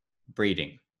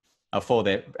breeding, or for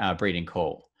their breeding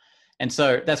call. And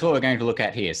so that's what we're going to look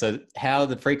at here. So how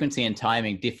the frequency and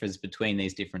timing differs between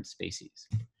these different species.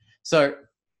 So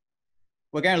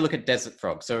we're going to look at desert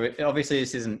frogs. So obviously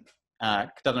this isn't,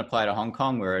 doesn't apply to Hong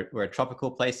Kong. We're a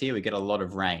tropical place here. We get a lot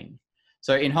of rain.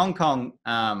 So in Hong Kong,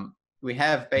 we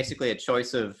have basically a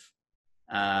choice of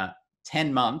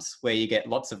 10 months where you get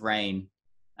lots of rain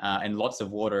and lots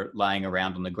of water lying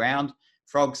around on the ground.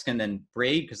 Frogs can then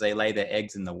breed because they lay their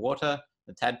eggs in the water.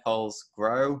 The tadpoles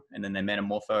grow and then they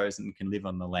metamorphose and can live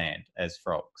on the land as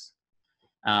frogs.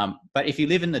 But if you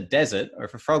live in the desert, or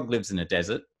if a frog lives in a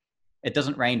desert, it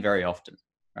doesn't rain very often,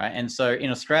 right? And so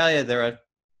in Australia, there are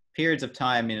periods of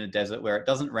time in a desert where it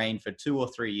doesn't rain for 2 or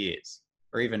 3 years,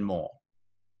 or even more.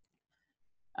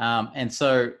 And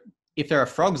so if there are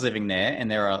frogs living there,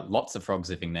 and there are lots of frogs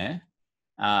living there,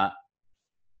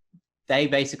 they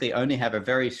basically only have a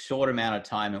very short amount of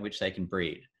time in which they can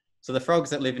breed. So the frogs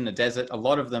that live in the desert, a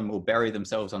lot of them will bury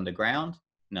themselves underground,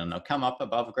 and then they'll come up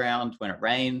above ground when it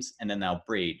rains, and then they'll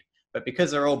breed. But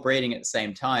because they're all breeding at the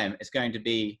same time, it's going to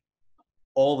be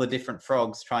all the different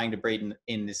frogs trying to breed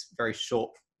in this very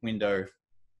short window,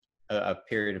 a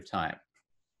period of time.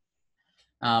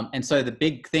 And so the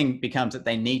big thing becomes that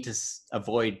they need to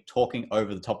avoid talking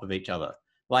over the top of each other,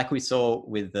 like we saw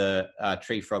with the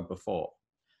tree frog before.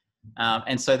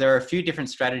 And so there are a few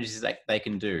different strategies that they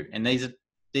can do. And these are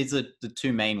the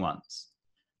two main ones.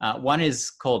 One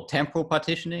is called temporal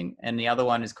partitioning, and the other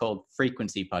one is called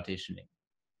frequency partitioning.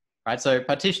 Right? So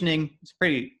partitioning, it's a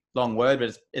pretty long word,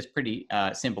 but it's pretty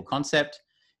simple concept.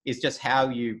 It's just how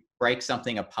you break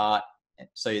something apart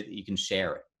so that you can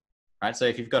share it. Right? So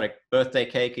if you've got a birthday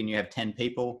cake and you have 10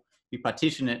 people, you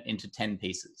partition it into 10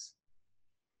 pieces.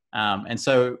 And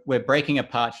so we're breaking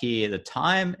apart here the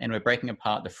time, and we're breaking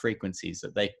apart the frequencies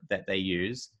that they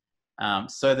use,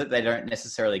 so that they don't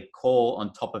necessarily call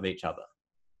on top of each other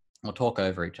or talk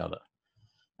over each other.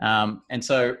 And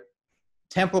so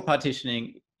temporal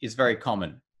partitioning is very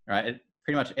common, right?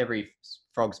 Pretty much every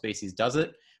frog species does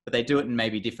it, but they do it in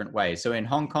maybe different ways. So in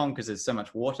Hong Kong, because there's so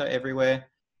much water everywhere,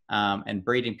 and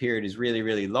breeding period is really,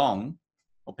 really long,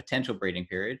 or potential breeding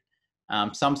period,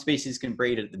 some species can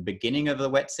breed at the beginning of the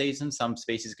wet season, some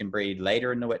species can breed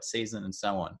later in the wet season, and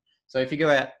so on. So if you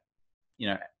go out,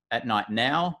 at night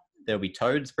now, there'll be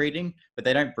toads breeding, but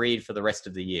they don't breed for the rest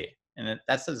of the year. And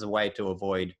that's as a way to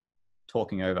avoid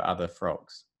talking over other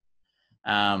frogs.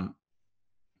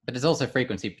 But there's also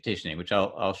frequency partitioning, which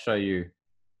I'll show you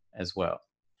as well.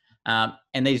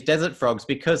 And these desert frogs,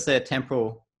 because they're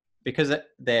temporal, because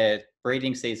their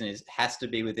breeding season has to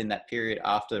be within that period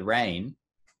after rain,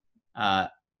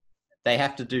 they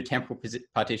have to do temporal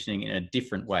partitioning in a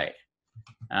different way.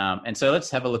 And so let's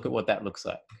have a look at what that looks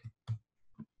like.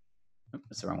 Oh,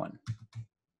 that's the wrong one.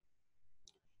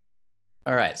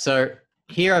 All right, so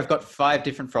here I've got 5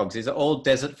 different frogs. These are all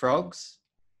desert frogs,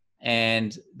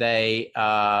 and they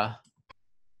are,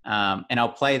 and I'll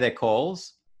play their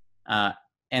calls,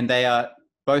 and they are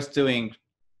both doing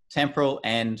temporal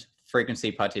and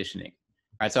frequency partitioning.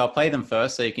 All right, so I'll play them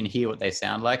first so you can hear what they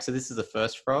sound like. So this is the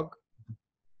first frog.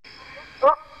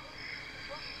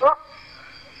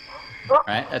 All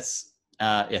right, that's,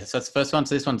 yeah, so that's the first one.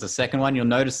 So this one's the second one. You'll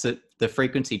notice that the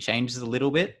frequency changes a little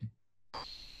bit.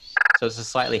 So it's a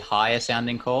slightly higher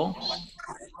sounding call.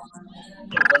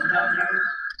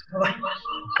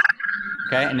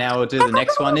 Okay, and now we'll do the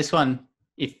next one. This one,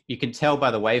 if you can tell by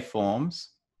the waveforms,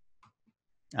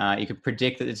 you can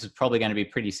predict that this is probably going to be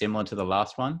pretty similar to the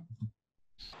last one.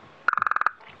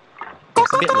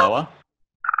 It's a bit lower.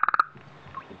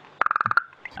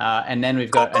 And then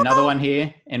we've got another one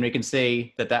here, and we can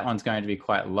see that that one's going to be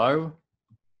quite low.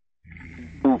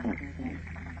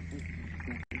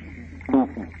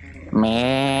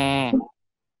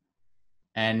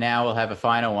 And now we'll have a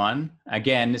final one.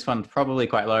 Again, this one's probably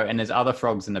quite low, and there's other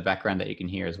frogs in the background that you can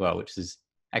hear as well, which is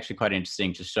actually quite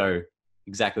interesting to show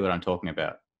exactly what I'm talking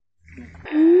about.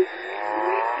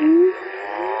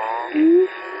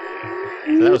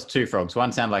 So that was 2 frogs.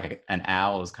 One sounded like an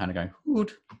owl was kind of going,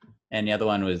 hoot. and the other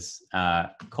one was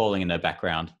calling in the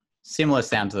background. Similar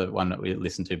sound to the one that we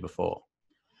listened to before.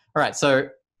 All right, so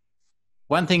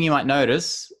one thing you might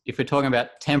notice if we're talking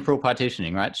about temporal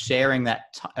partitioning, right, sharing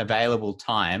that available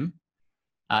time,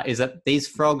 is that these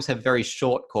frogs have very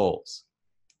short calls,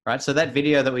 right? So that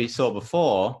video that we saw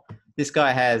before, this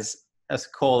guy has a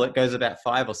call that goes about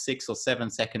 5 or 6 or 7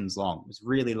 seconds long. It's a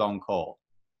really long call.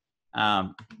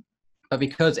 But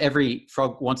because every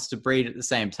frog wants to breed at the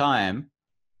same time,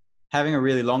 having a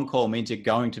really long call means you're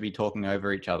going to be talking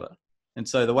over each other. And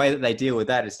so the way that they deal with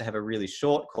that is to have a really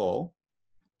short call.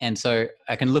 And so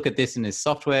I can look at this in this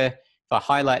software. If I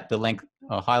highlight the length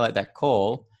or highlight that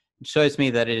call, it shows me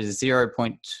that it is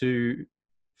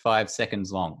 0.25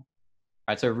 seconds long.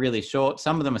 Right, so really short.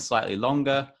 Some of them are slightly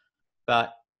longer,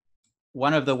 but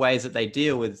one of the ways that they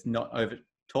deal with not over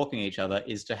talking each other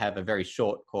is to have a very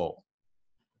short call.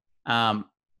 And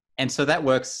so that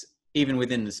works even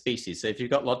within the species. So if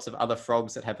you've got lots of other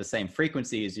frogs that have the same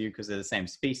frequency as you because they're the same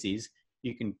species,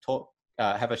 you can talk,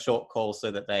 have a short call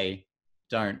so that they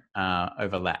don't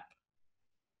overlap.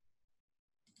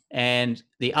 And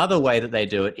the other way that they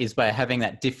do it is by having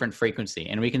that different frequency.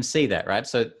 And we can see that, right?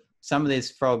 So some of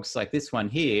these frogs, like this one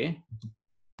here,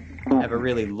 have a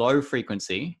really low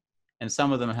frequency. And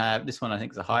some of them have, this one I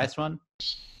think is the highest one,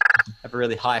 have a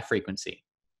really high frequency.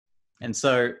 And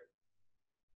so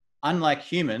unlike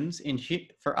humans,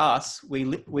 for us,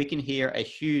 we can hear a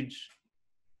huge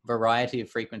variety of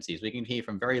frequencies. We can hear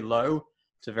from very low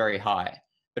to very high.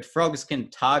 But frogs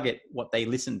can target what they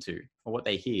listen to or what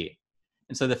they hear.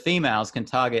 And so the females can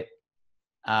target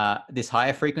this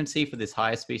higher frequency for this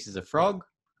higher species of frog,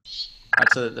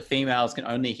 right, so that the females can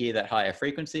only hear that higher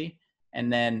frequency.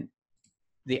 And then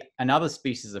another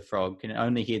species of frog can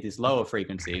only hear this lower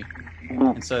frequency.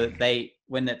 And so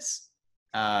when it's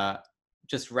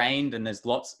just rained and there's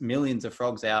millions of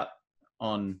frogs out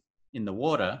in the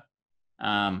water,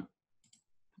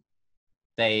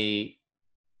 they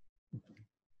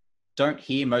don't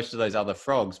hear most of those other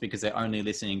frogs because they're only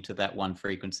listening to that one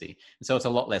frequency. And so it's a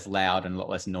lot less loud and a lot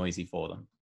less noisy for them.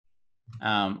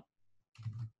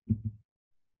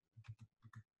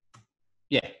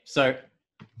 Yeah, so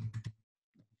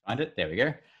find it, there we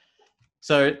go.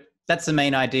 So that's the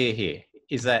main idea here,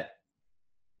 is that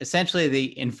essentially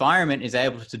the environment is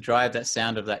able to drive that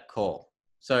sound of that call.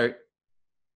 So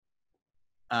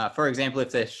for example,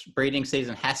 if their breeding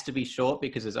season has to be short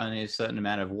because there's only a certain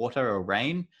amount of water or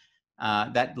rain,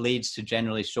 that leads to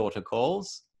generally shorter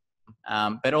calls.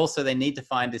 But also they need to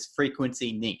find this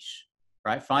frequency niche,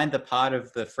 right? Find the part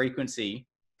of the frequency,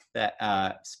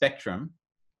 that spectrum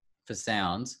for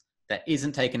sounds that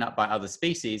isn't taken up by other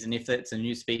species. And if it's a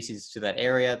new species to that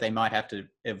area, they might have to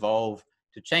evolve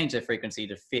to change their frequency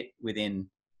to fit within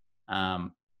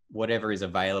whatever is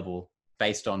available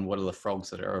based on what are the frogs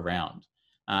that are around.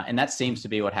 And that seems to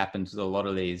be what happens with a lot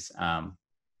of these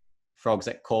frogs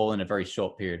that call in a very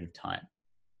short period of time.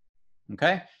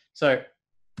 Okay, so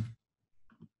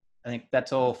I think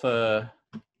that's all for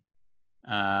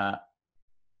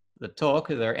the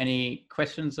talk. Are there any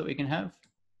questions that we can have?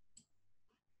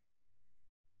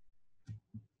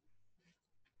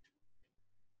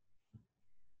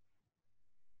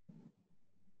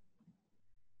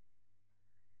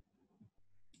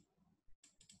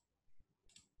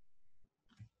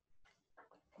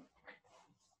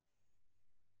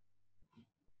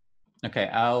 Okay,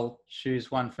 I'll choose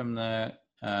one from the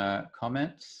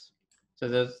comments. So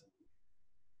there's,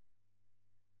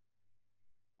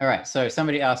 all right, so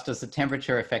somebody asked, does the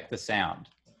temperature affect the sound?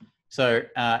 So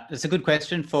it's a good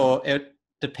question. It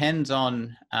depends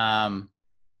on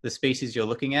the species you're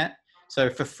looking at. So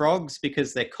for frogs,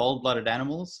 because they're cold-blooded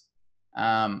animals,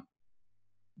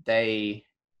 they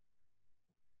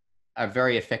are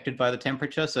very affected by the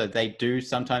temperature. So they do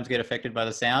sometimes get affected by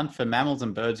the sound. For mammals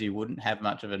and birds, you wouldn't have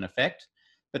much of an effect.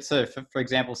 But so for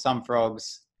example, some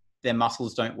frogs, their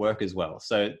muscles don't work as well.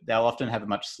 So they'll often have a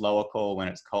much slower call when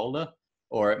it's colder,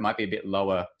 or it might be a bit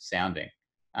lower sounding.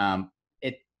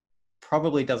 It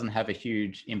probably doesn't have a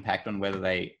huge impact on whether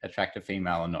they attract a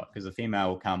female or not, because the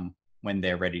female will come when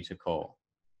they're ready to call.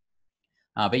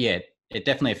 But yeah, it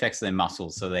definitely affects their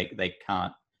muscles, so they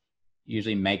can't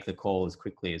usually make the call as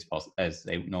quickly as possible as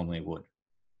they normally would.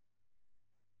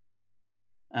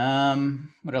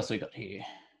 What else have we got here?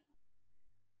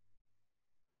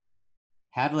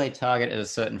 How do they target at a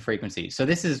certain frequency? So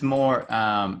this is more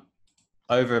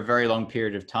over a very long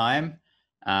period of time,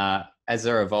 as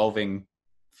they're evolving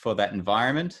for that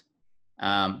environment.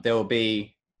 There will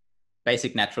be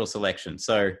basic natural selection.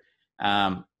 So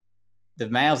the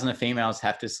males and the females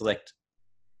have to select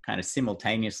kind of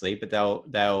simultaneously, but they'll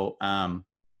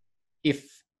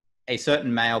if a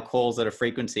certain male calls at a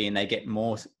frequency and they get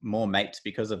more mates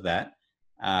because of that,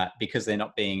 because they're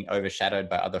not being overshadowed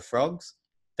by other frogs,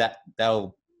 that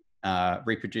they'll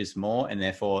reproduce more, and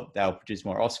therefore they'll produce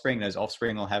more offspring. Those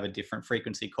offspring will have a different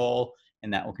frequency call,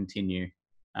 and that will continue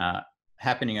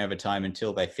happening over time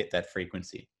until they fit that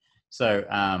frequency. So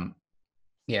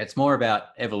yeah, it's more about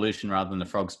evolution rather than the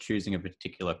frogs choosing a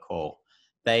particular call.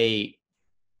 They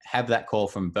have that call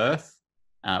from birth,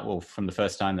 well, from the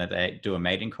first time that they do a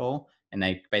mating call, and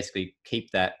they basically keep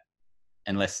that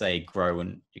unless they grow,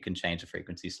 and you can change the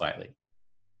frequency slightly.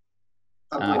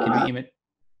 Can we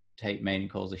imitate mating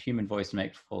calls? A human voice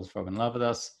makes calls frog in love with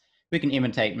us. We can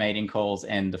imitate mating calls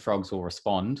and the frogs will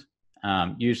respond.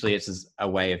 Usually it's a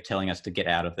way of telling us to get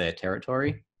out of their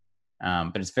territory.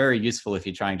 But it's very useful if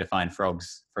you're trying to find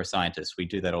frogs for a scientist. We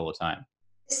do that all the time.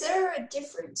 Is there a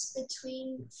difference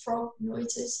between frog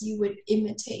noises you would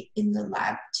imitate in the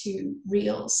lab to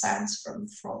real sounds from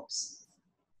frogs?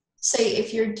 Say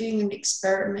if you're doing an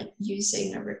experiment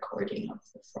using a recording of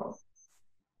the frog.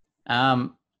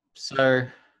 So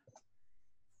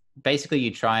basically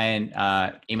you try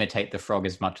and imitate the frog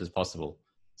as much as possible.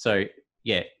 So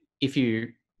yeah, if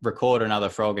you record another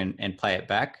frog and play it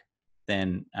back,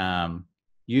 then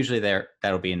usually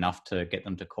that'll be enough to get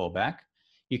them to call back.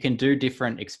 You can do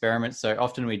different experiments. So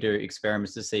often we do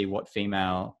experiments to see what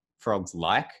female frogs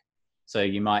like. So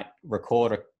you might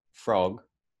record a frog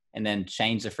and then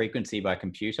change the frequency by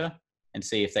computer and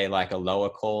see if they like a lower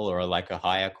call or like a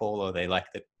higher call, or they like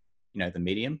the, the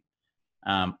medium.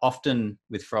 Often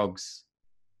with frogs,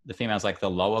 the females like the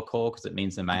lower call because it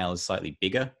means the male is slightly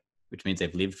bigger, which means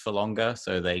they've lived for longer,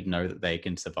 so they know that they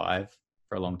can survive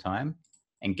for a long time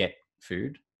and get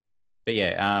food. But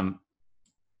yeah,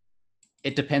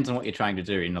 it depends on what you're trying to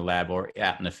do in the lab or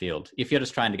out in the field. If you're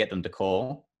just trying to get them to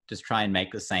call, just try and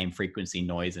make the same frequency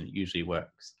noise and it usually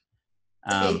works.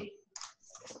 I've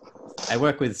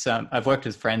worked with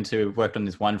friends who worked on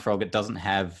this one frog. It doesn't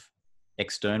have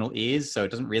external ears, so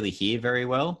it doesn't really hear very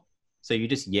well. So you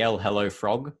just yell "hello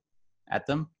frog" at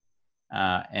them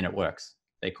and it works.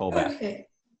 They call back. Okay.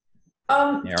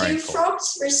 Do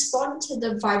frogs respond to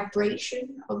the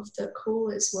vibration of the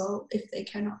call as well if they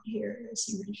cannot hear, as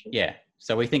you mentioned? Yeah,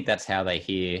 so we think that's how they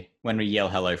hear. When we yell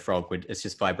 "hello frog," it's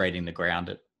just vibrating the ground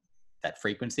at that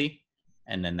frequency,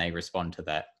 and then they respond to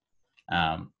that.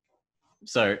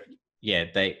 So yeah,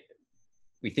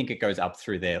 we think it goes up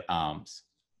through their arms.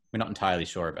 We're not entirely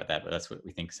sure about that, but that's what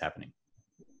we think is happening.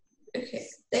 Okay,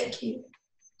 thank you.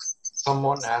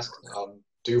 Someone asked,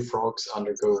 do frogs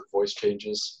undergo voice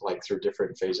changes like through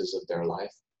different phases of their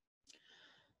life?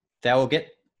 They will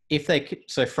get,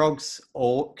 so frogs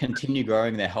all continue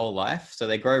growing their whole life. So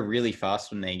they grow really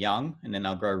fast when they're young, and then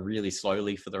they'll grow really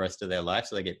slowly for the rest of their life.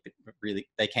 So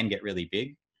they can get really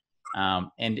big.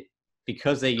 And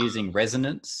because they're using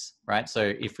resonance, right?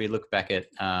 So if we look back at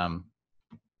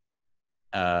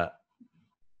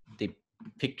the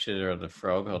picture of the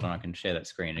frog, hold on, I can share that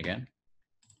screen again.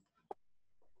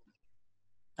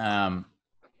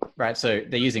 Right, so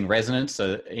they're using resonance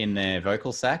in their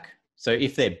vocal sac. So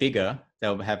if they're bigger,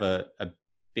 they'll have a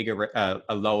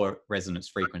lower resonance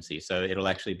frequency. So it'll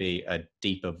actually be a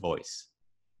deeper voice.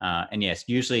 And yes,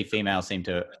 usually females seem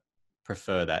to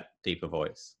prefer that deeper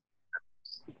voice.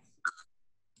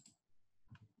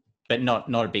 But not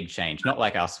a big change, not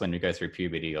like us when we go through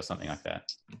puberty or something like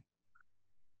that.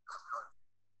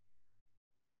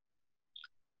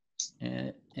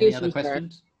 Any other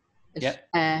questions? Yep.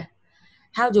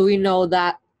 How do we know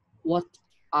that what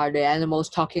are the animals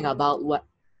talking about? What?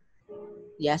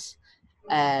 Yes.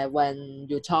 When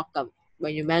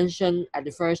you mentioned at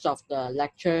the first of the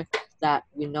lecture that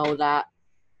we know that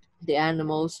the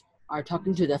animals are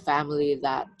talking to the family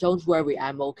that don't worry,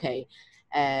 I'm okay.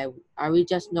 Are we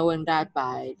just knowing that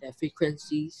by the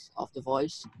frequencies of the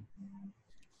voice?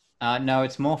 No,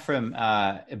 it's more from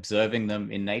observing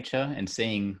them in nature and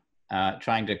seeing,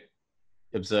 trying to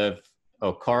observe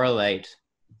or correlate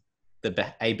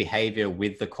a behavior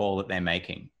with the call that they're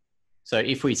making. So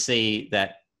if we see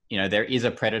that, there is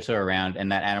a predator around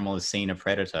and that animal has seen a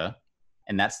predator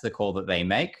and that's the call that they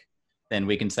make, then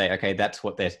we can say, okay, that's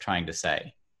what they're trying to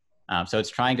say. So it's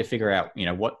trying to figure out,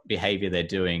 what behavior they're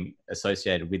doing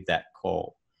associated with that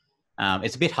call.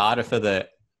 It's a bit harder for the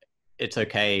 "it's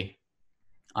okay,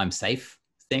 I'm safe"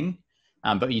 thing.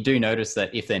 But you do notice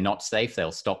that if they're not safe,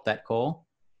 they'll stop that call.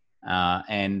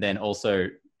 And then also,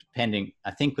 depending,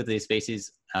 I think with these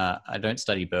species, I don't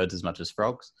study birds as much as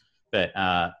frogs, but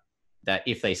that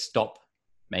if they stop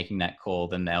making that call,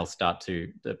 then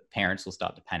the parents will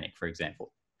start to panic, for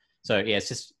example. So yeah,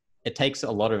 it takes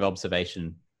a lot of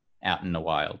observation out in the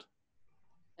wild.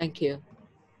 Thank you.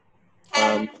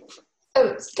 Um,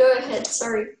 Oh, go ahead.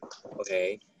 Sorry.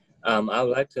 okay. I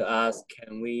would like to ask,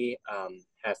 can we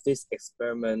have this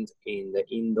experiment in the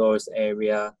indoors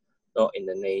area, not in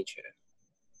the nature?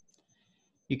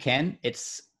 You can.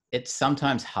 It's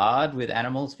sometimes hard with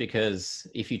animals because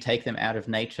if you take them out of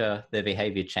nature, their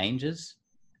behavior changes,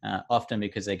 often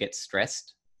because they get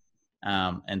stressed.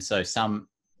 And so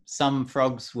some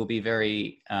frogs will be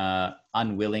very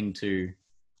unwilling to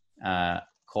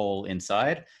call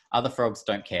inside. Other frogs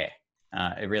don't care.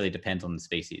 It really depends on the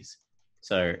species.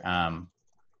 So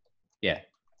yeah,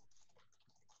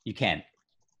 you can.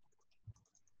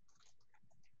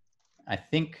 I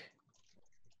think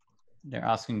they're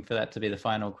asking for that to be the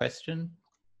final question.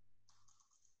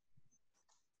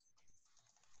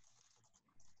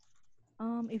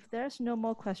 If there's no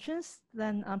more questions,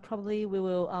 then probably we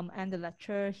will end the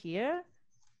lecture here.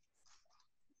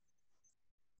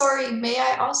 Sorry, may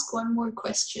I ask one more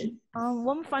question?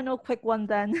 One final quick one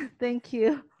then. Thank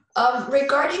you.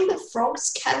 Regarding the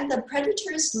frogs, can the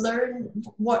predators learn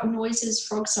what noises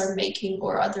frogs are making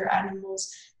or other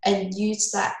animals and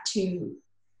use that to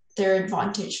their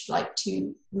advantage, like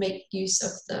to make use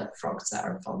of the frogs that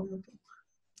are vulnerable?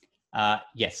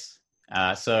 Yes.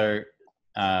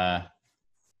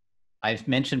 I've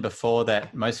mentioned before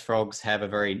that most frogs have a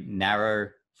very narrow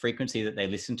frequency that they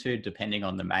listen to depending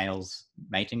on the male's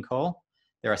mating call.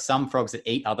 There are some frogs that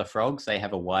eat other frogs. They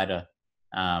have a wider,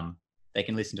 they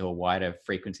can listen to a wider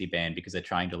frequency band because they're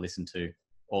trying to listen to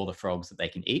all the frogs that they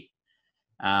can eat.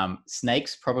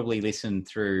 Snakes probably listen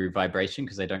through vibration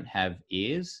because they don't have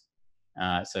ears.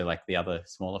 So like the other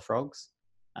smaller frogs.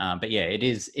 But yeah,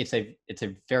 it's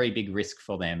a very big risk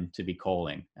for them to be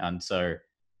calling. And so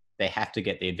they have to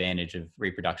get the advantage of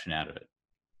reproduction out of it.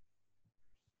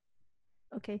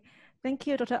 Okay, thank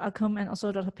you, Dr. AKOM and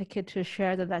also Dr. Pickett to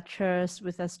share the lectures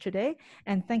with us today.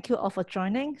 And thank you all for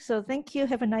joining. So thank you,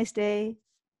 have a nice day.